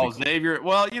 I mean, Xavier. Cool.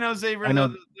 Well, Xavier,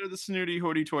 they're the snooty,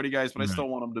 hoity-toity guys, but I still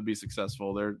want them to be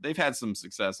successful. They've had some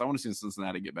success. I want to see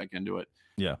Cincinnati get back into it.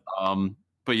 Yeah.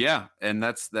 But yeah, and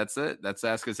that's it. That's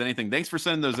Ask Us Anything. Thanks for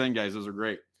sending those in, guys. Those are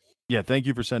great. Yeah, thank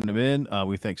you for sending them in.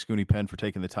 We thank Scoonie Penn for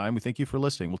taking the time. We thank you for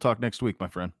listening. We'll talk next week, my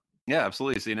friend. Yeah,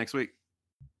 absolutely. See you next week.